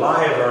too the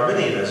lie of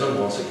Arminianism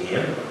once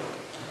again.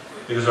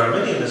 Because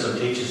Arminianism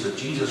teaches that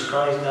Jesus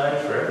Christ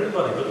died for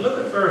everybody. But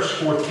look at verse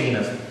 14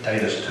 of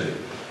Titus 2.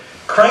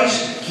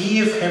 Christ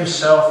gave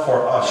himself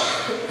for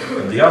us.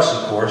 And the us,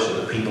 of course,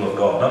 are the people of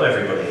God. Not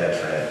everybody head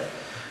for head.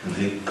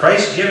 And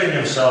Christ giving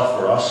himself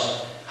for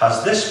us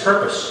has this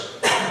purpose,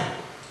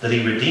 that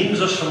he redeems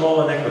us from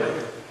all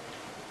iniquity.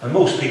 And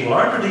most people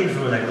aren't redeemed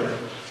from iniquity.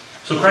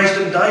 So Christ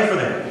didn't die for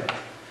them.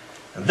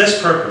 And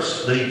this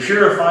purpose, that he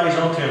purifies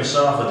unto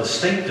himself a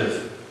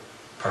distinctive,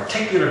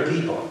 particular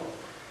people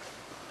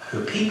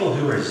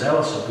who are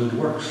zealous of good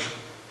works.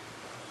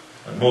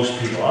 And most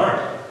people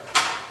aren't.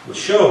 Which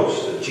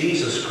shows that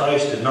Jesus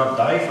Christ did not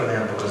die for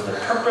them, because the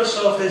purpose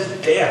of his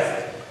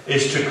death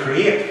is to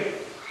create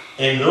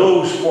in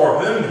those for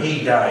whom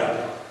he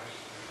died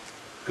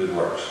good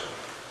works.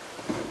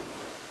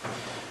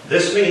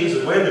 This means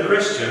that when the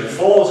Christian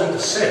falls into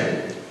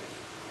sin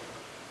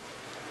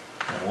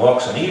and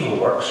walks in evil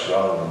works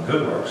rather than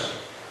good works,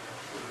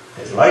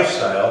 his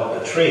lifestyle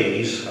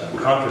betrays and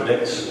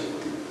contradicts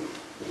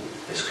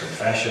his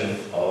confession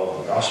of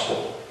the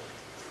gospel.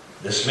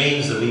 This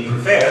means that we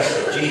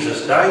profess that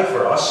Jesus died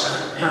for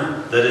us,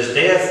 that his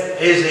death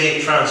is a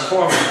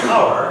transforming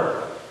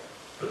power,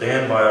 but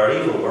then by our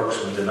evil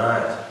works we deny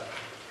it.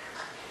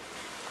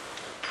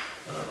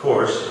 And of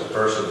course, if a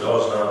person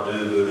does not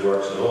do good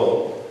works at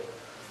all,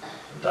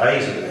 and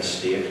dies in this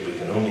state, we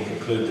can only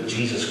conclude that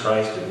Jesus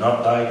Christ did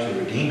not die to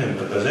redeem him,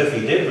 because if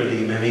he did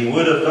redeem him, he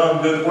would have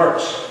done good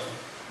works.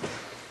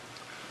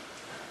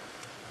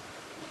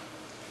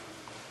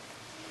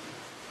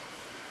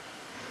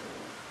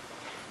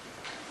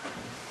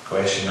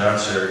 Question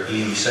answer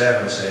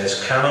 87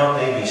 says, cannot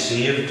they be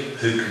saved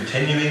who,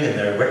 continuing in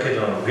their wicked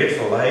and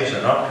ungrateful lives,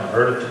 are not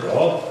converted to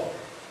God?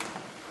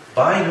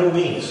 By no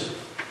means.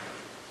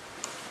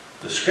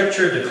 The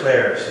Scripture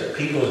declares that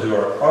people who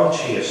are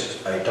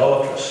unchaste,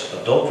 idolatrous,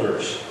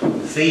 adulterers,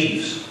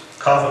 thieves,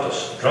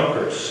 covetous,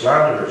 drunkards,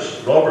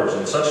 slanderers, robbers,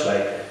 and such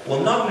like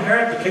will not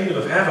inherit the kingdom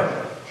of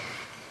heaven.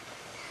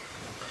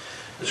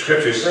 The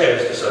Scripture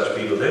says to such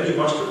people, then you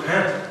must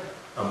repent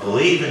and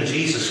believe in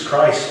Jesus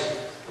Christ,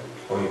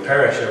 or you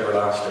perish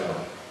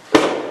everlastingly.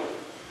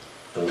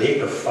 The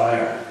lake of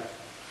fire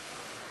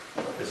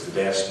is the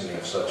destiny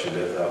of such who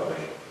live that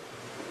way.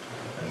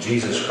 And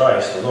Jesus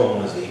Christ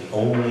alone is the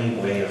only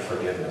way of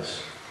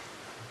forgiveness.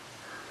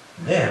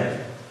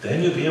 And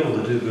then you'll be able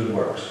to do good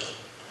works.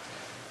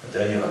 And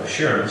then you'll have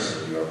assurance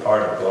that you are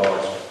part of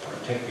God's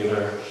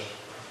particular,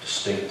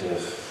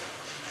 distinctive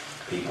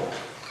people.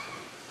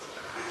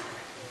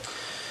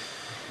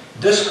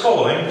 This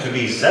calling to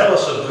be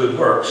zealous of good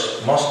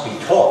works must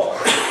be taught.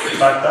 In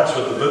fact, that's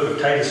what the book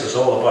of Titus is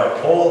all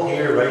about. Paul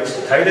here writes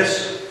to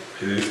Titus,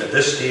 who at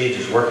this stage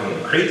is working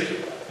in Crete,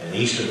 in the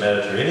eastern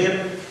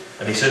Mediterranean,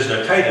 and he says,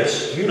 now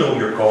Titus, you know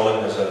your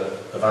calling as an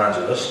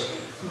evangelist,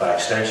 and by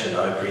extension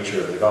now preacher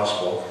of the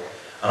gospel,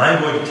 and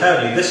I'm going to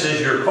tell you this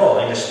is your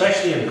calling,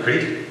 especially in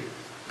Crete,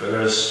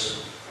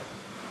 because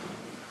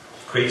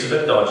Crete's a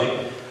bit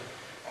dodgy.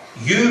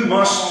 You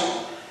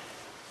must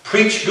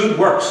preach good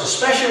works,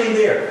 especially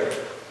there.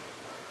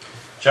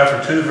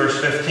 Chapter 2,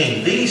 verse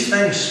 15. These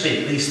things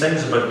speak, these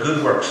things about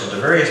good works and to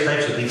various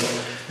types of people.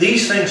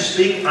 These things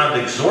speak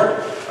and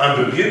exhort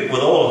and rebuke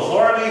with all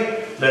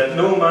authority. Let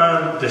no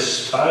man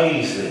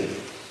despise thee.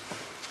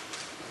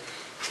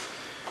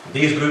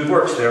 These good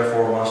works,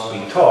 therefore, must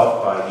be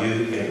taught by you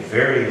in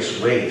various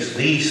ways.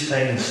 These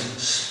things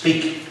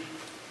speak.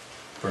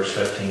 Verse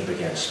 15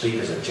 begins. Speak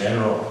is a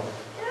general,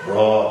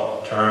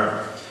 broad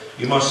term.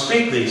 You must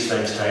speak these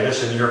things,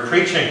 Titus, in your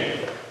preaching.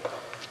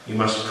 You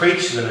must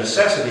preach the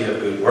necessity of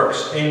good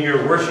works in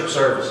your worship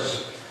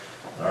services.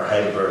 Our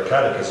Heidelberg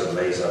Catechism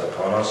lays that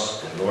upon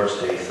us in Lord's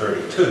Day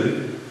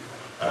 32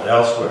 and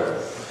elsewhere.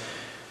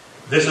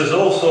 This is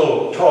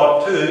also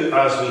taught too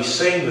as we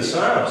sing the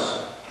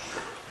Psalms,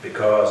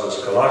 because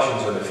as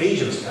Colossians and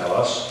Ephesians tell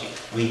us,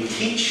 we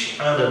teach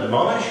and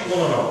admonish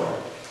one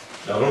another.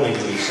 Not only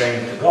do we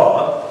sing to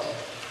God,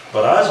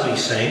 but as we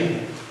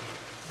sing,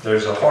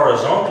 there's a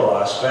horizontal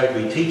aspect.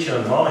 We teach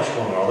and admonish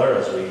one another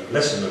as we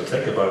listen and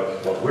think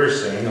about what we're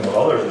singing and what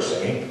others are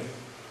singing.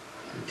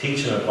 We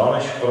teach and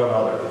admonish one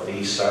another with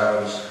these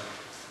psalms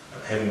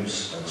and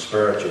hymns and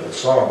spiritual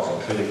songs,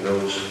 including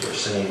those we're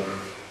singing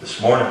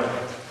this morning.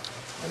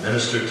 The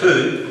minister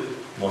too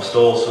must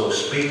also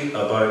speak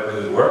about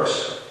good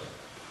works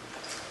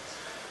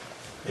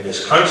in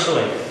his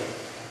counselling.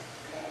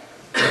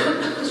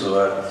 So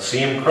that the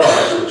same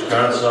cross which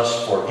grants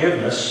us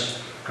forgiveness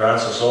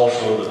grants us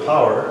also the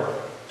power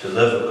to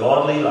live a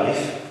godly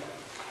life.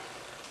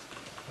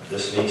 And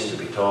this needs to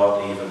be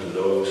taught even to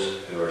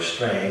those who are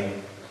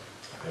straying,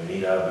 who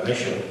need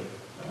admonition.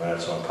 And when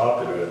it's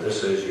unpopular,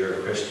 this is your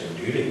Christian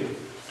duty,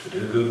 to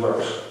do good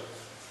works.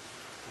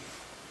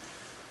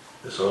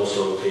 This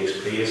also takes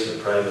place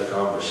in private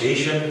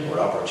conversation where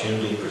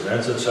opportunity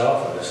presents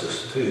itself, and this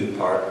is too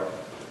part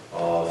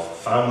of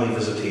family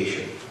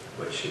visitation,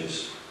 which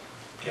is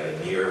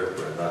getting near.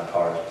 We're in that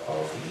part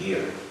of the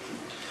year.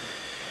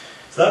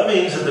 So that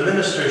means that the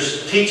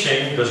minister's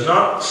teaching does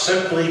not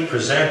simply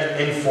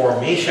present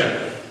information.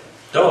 It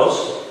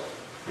does.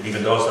 It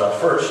even does that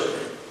first.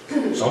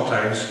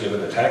 Sometimes,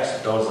 given the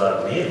text, it does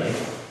that mainly.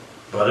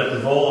 But it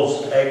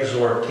involves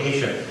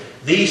exhortation.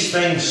 These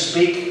things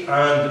speak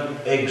and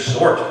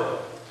exhort.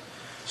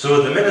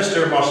 So the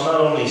minister must not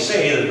only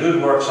say that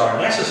good works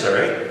are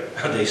necessary,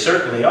 and they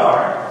certainly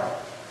are,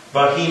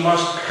 but he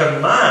must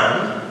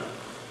command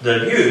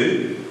that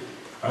you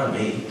and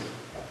me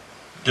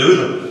do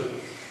them,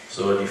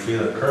 so that you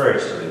feel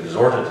encouraged and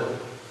exhorted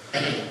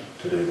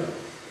to do them.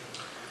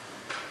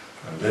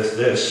 And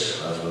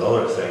this, as with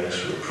other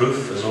things,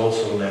 reproof is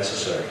also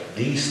necessary.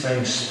 These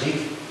things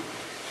speak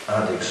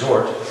and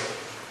exhort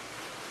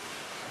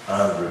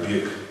and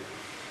rebuke.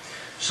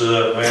 So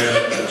that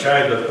when the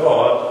child of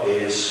God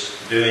is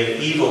doing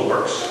evil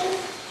works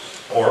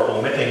or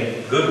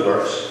omitting good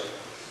works,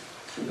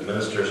 the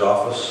minister's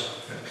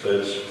office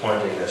includes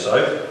pointing this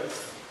out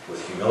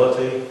with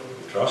humility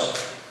and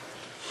trust,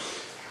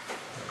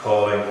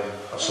 calling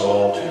us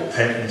all to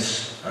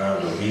repentance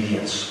and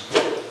obedience.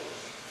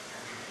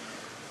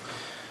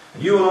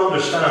 You will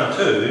understand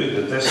too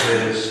that this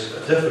is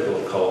a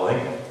difficult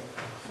calling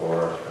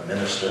for a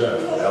minister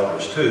and for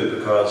elders too,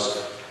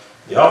 because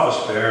the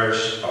office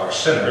bearers are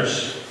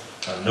sinners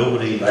And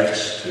nobody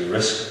likes to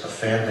risk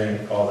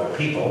offending other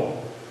people.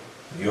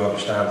 You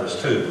understand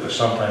this too, because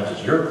sometimes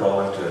it's your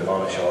calling to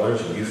admonish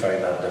others and you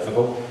find that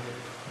difficult,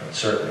 and it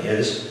certainly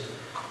is.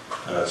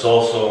 And it's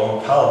also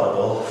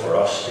unpalatable for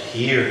us to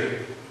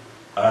hear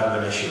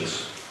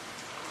admonitions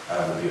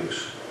and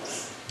rebukes.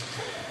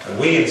 And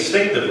we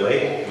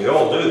instinctively, we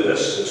all do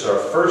this, it's our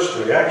first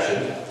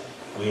reaction,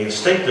 we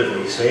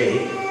instinctively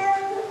say,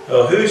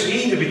 well, who's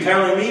he to be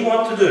telling me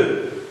what to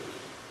do?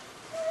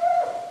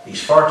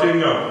 He's far too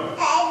young,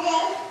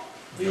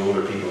 the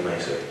older people may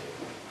say.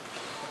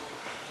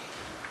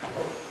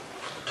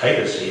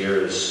 Titus here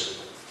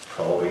is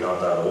probably not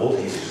that old.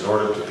 He's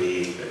exhorted to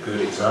be a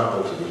good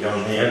example to the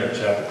young men in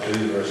chapter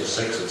 2, verses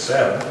 6 and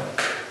 7.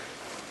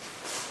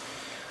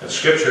 And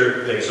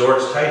Scripture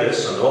exhorts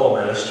Titus and all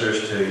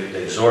ministers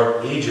to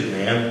exhort aged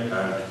men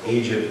and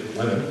aged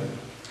women.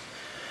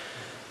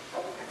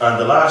 And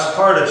the last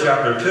part of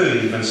chapter 2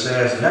 even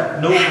says, let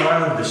no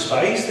man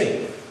despise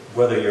thee,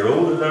 whether you're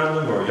older than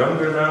them or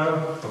younger than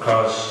them,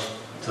 because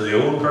to the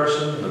old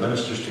person, the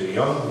minister's too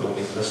young, we don't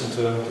need to listen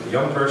to him. To the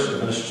young person, the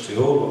minister's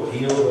too old, what would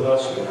he know about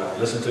us? We don't have to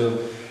listen to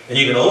him. And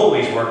you can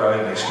always work out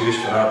an excuse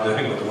for not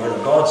doing what the Word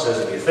of God says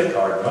if you think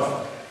hard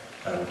enough.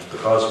 And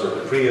because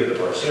we're depraved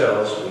of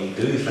ourselves, we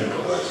do think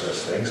about such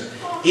things.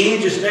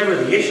 Age is never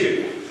the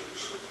issue.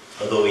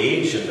 Although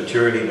age and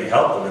maturity may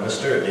help the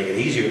minister and make it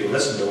easier to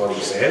listen to what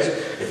he says,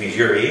 if he's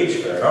your age,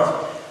 fair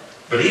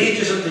enough. But age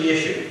isn't the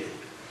issue.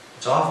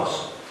 It's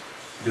office.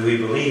 Do we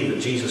believe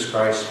that Jesus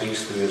Christ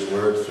speaks through his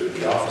word, through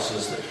the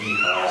offices that he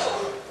has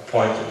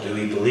appointed? Do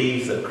we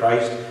believe that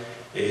Christ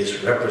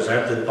is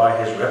represented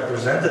by his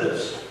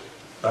representatives?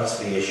 That's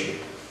the issue.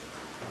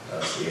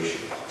 That's the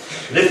issue.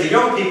 And if the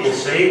young people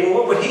say, well,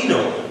 what would he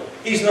know?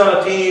 He's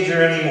not a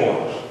teenager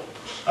anymore.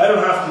 I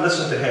don't have to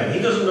listen to him. He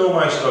doesn't know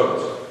my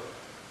struggles.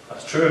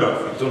 That's true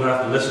enough. You don't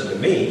have to listen to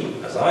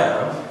me, as I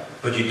am,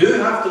 but you do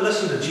have to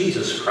listen to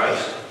Jesus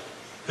Christ,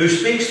 who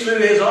speaks through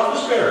his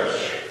office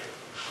bearers.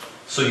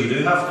 So you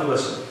do have to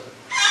listen.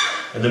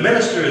 And the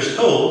minister is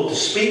told to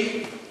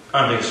speak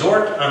and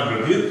exhort and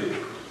rebuke,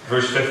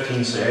 verse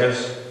 15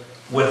 says,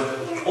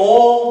 with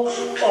all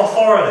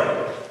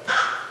authority.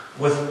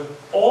 With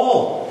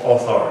all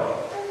authority.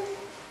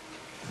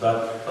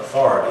 That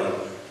authority,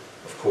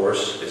 of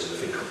course,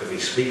 is if he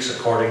speaks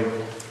according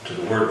to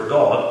the Word of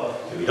God.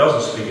 If he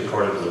doesn't speak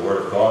according to the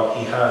Word of God,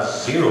 he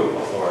has zero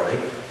authority,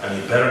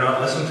 and you better not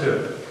listen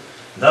to him.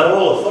 And that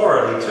all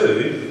authority,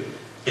 too,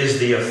 is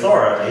the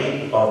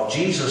authority of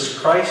Jesus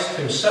Christ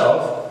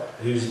himself,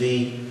 who's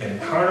the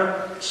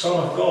incarnate Son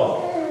of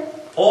God.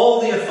 All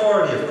the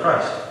authority of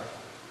Christ.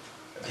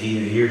 He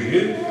who hears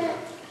you,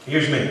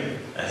 hears me.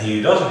 And he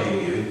who doesn't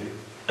hear you,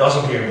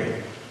 doesn't hear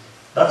me.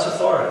 That's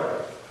authority.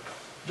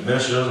 The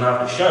minister doesn't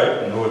have to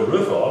shout and lower the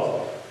roof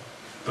off,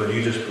 but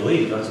you just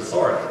believe that's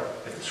authority,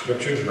 if the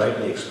Scripture is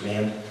rightly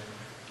explained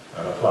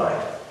and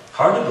applied.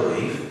 Hard to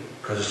believe,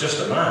 because it's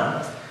just a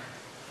man,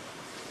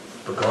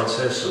 but God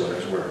says so in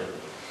his word.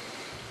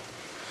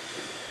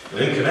 And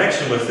in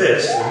connection with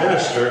this, the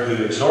minister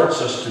who exhorts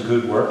us to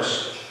good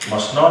works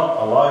must not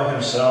allow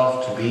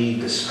himself to be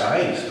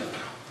despised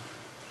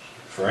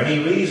for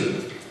any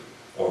reason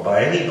or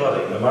by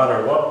anybody, no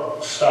matter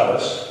what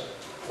status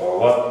or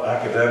what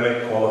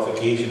academic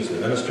qualifications the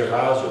minister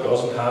has or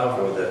doesn't have,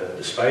 or the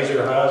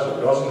despiser has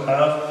or doesn't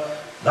have.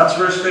 That's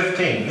verse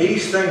 15.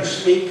 These things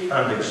speak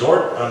and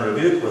exhort and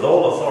rebuke with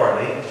all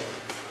authority.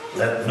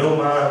 Let no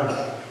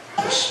man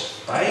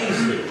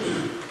despise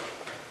thee.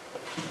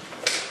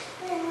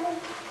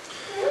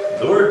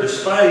 The word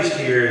despised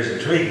here is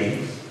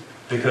intriguing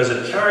because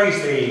it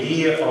carries the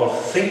idea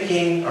of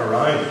thinking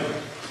around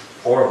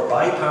or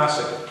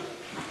bypassing.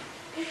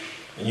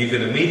 And you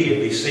can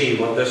immediately see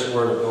what this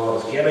word of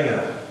God is getting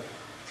at.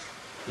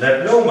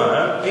 Let no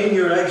man in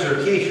your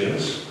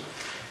exhortations,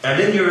 and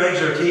in your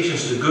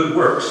exhortations to good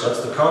works, that's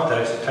the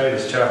context of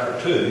Titus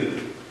chapter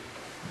 2,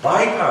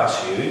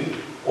 bypass you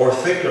or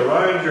think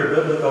around your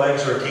biblical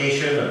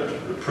exhortation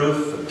and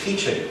reproof and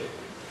teaching.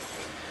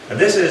 And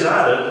this is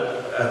added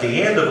at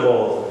the end of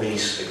all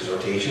these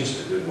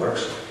exhortations to good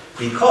works,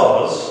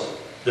 because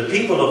the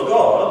people of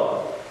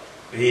God,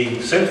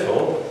 being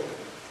sinful,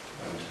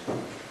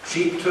 and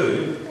sheep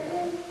too,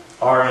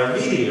 are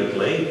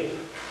immediately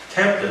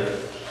tempted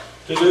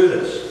to do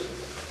this.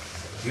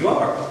 You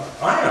are.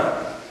 I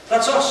am.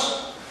 That's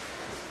us.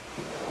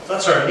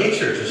 That's our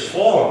nature, just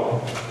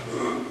fallen.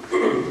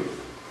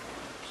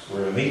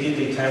 We're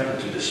immediately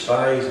tempted to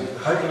despise. And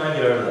how can I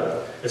get out of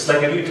that? It's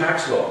like a new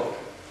tax law.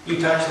 New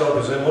tax law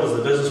goes in, what does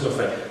the businessman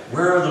think?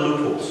 Where are the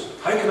loopholes?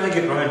 How can I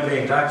get around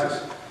paying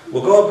taxes?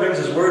 Well, God brings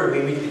his word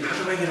and we immediately,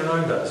 how can I get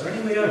around that? Is there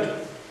any way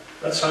out?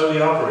 That's how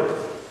we operate.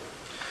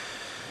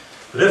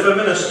 But if a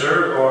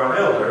minister or an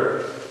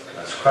elder,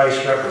 as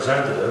Christ's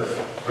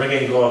representative,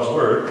 bringing God's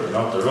word,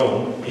 not their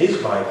own, is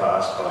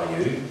bypassed by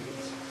you,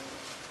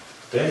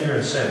 then you're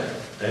in sin.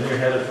 Then you're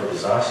headed for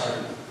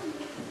disaster.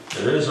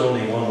 There is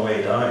only one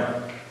way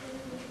down.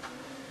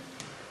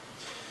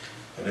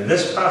 And in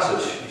this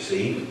passage, you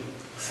see,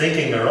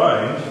 thinking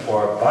around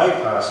or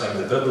bypassing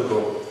the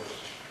biblical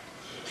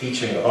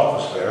teaching of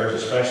office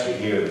bearers, especially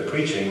here in the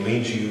preaching,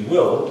 means you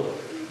will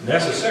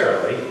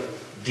necessarily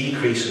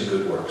decrease in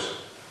good works.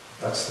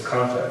 That's the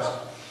context.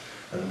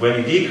 And when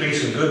you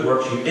decrease in good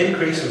works, you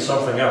increase in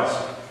something else.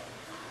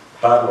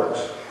 Bad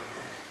works.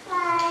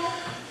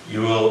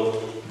 You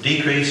will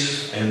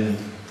decrease in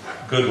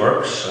good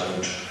works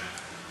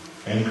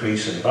and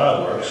increase in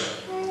bad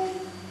works.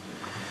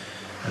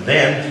 And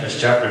then, as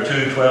chapter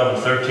 2, 12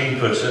 and 13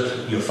 puts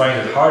it, you'll find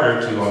it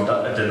harder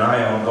to deny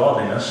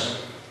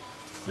ungodliness.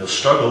 You'll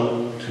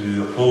struggle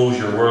to oppose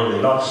your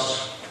worldly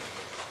lusts.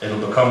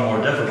 It'll become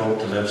more difficult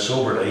to live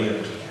soberly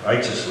and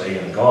righteously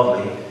and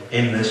godly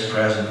in this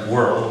present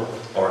world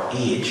or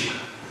age.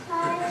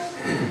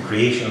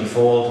 Creation and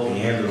fall to the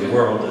end of the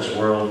world. This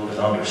world is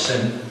under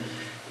sin,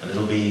 and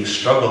it'll be a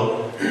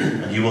struggle,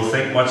 and you will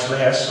think much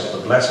less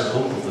of the blessed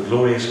hope of the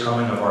glorious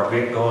coming of our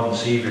great God and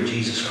Saviour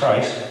Jesus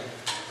Christ.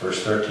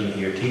 Verse 13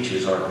 here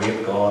teaches our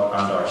great God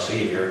and our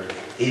Saviour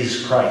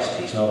is Christ.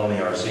 He's not only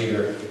our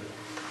Saviour,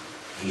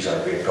 He's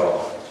our great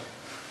God.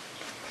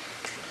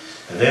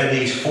 And then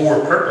these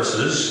four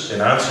purposes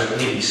in answer to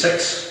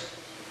 86.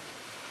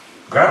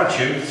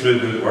 Gratitude through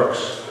good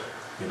works.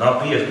 You'll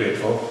not be as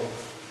grateful.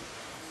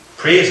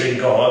 Praising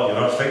God, you'll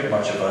not think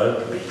much about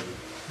it. It'll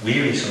be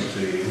wearisome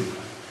to you.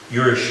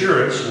 Your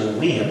assurance will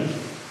wane,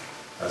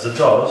 as it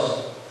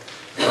does.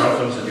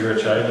 Confidence that you're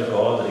a child of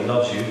God, that He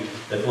loves you,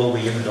 it will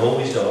wane, it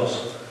always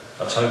does.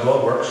 That's how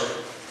God works.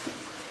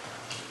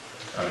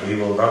 And we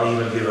will not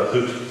even give a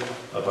hoot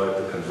about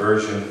the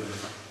conversion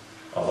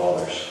of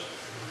others.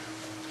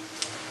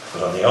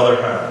 But on the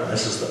other hand, and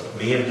this is the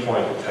main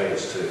point of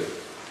Titus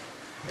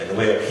 2, in the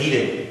way of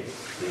heeding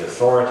the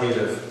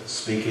authoritative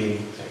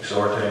speaking,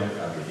 exhorting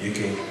and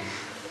rebuking,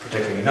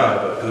 particularly now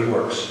about good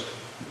works,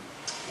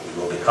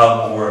 we will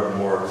become more and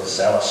more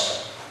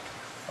zealous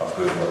of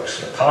good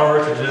works. The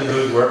power to do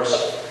good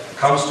works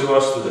comes to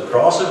us through the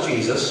cross of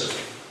Jesus.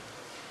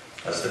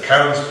 As the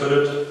Canons put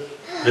it,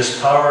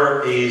 this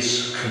power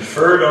is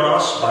conferred on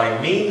us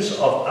by means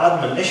of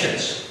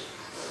admonitions.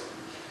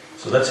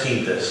 So let's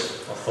heed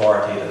this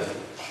authoritative,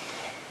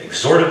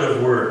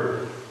 exhortative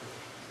word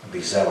and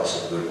be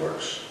zealous of good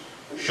works,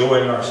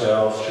 showing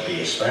ourselves to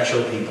be a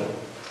special people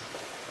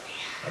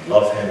and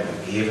love Him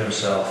who gave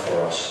Himself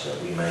for us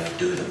that we might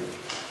do them.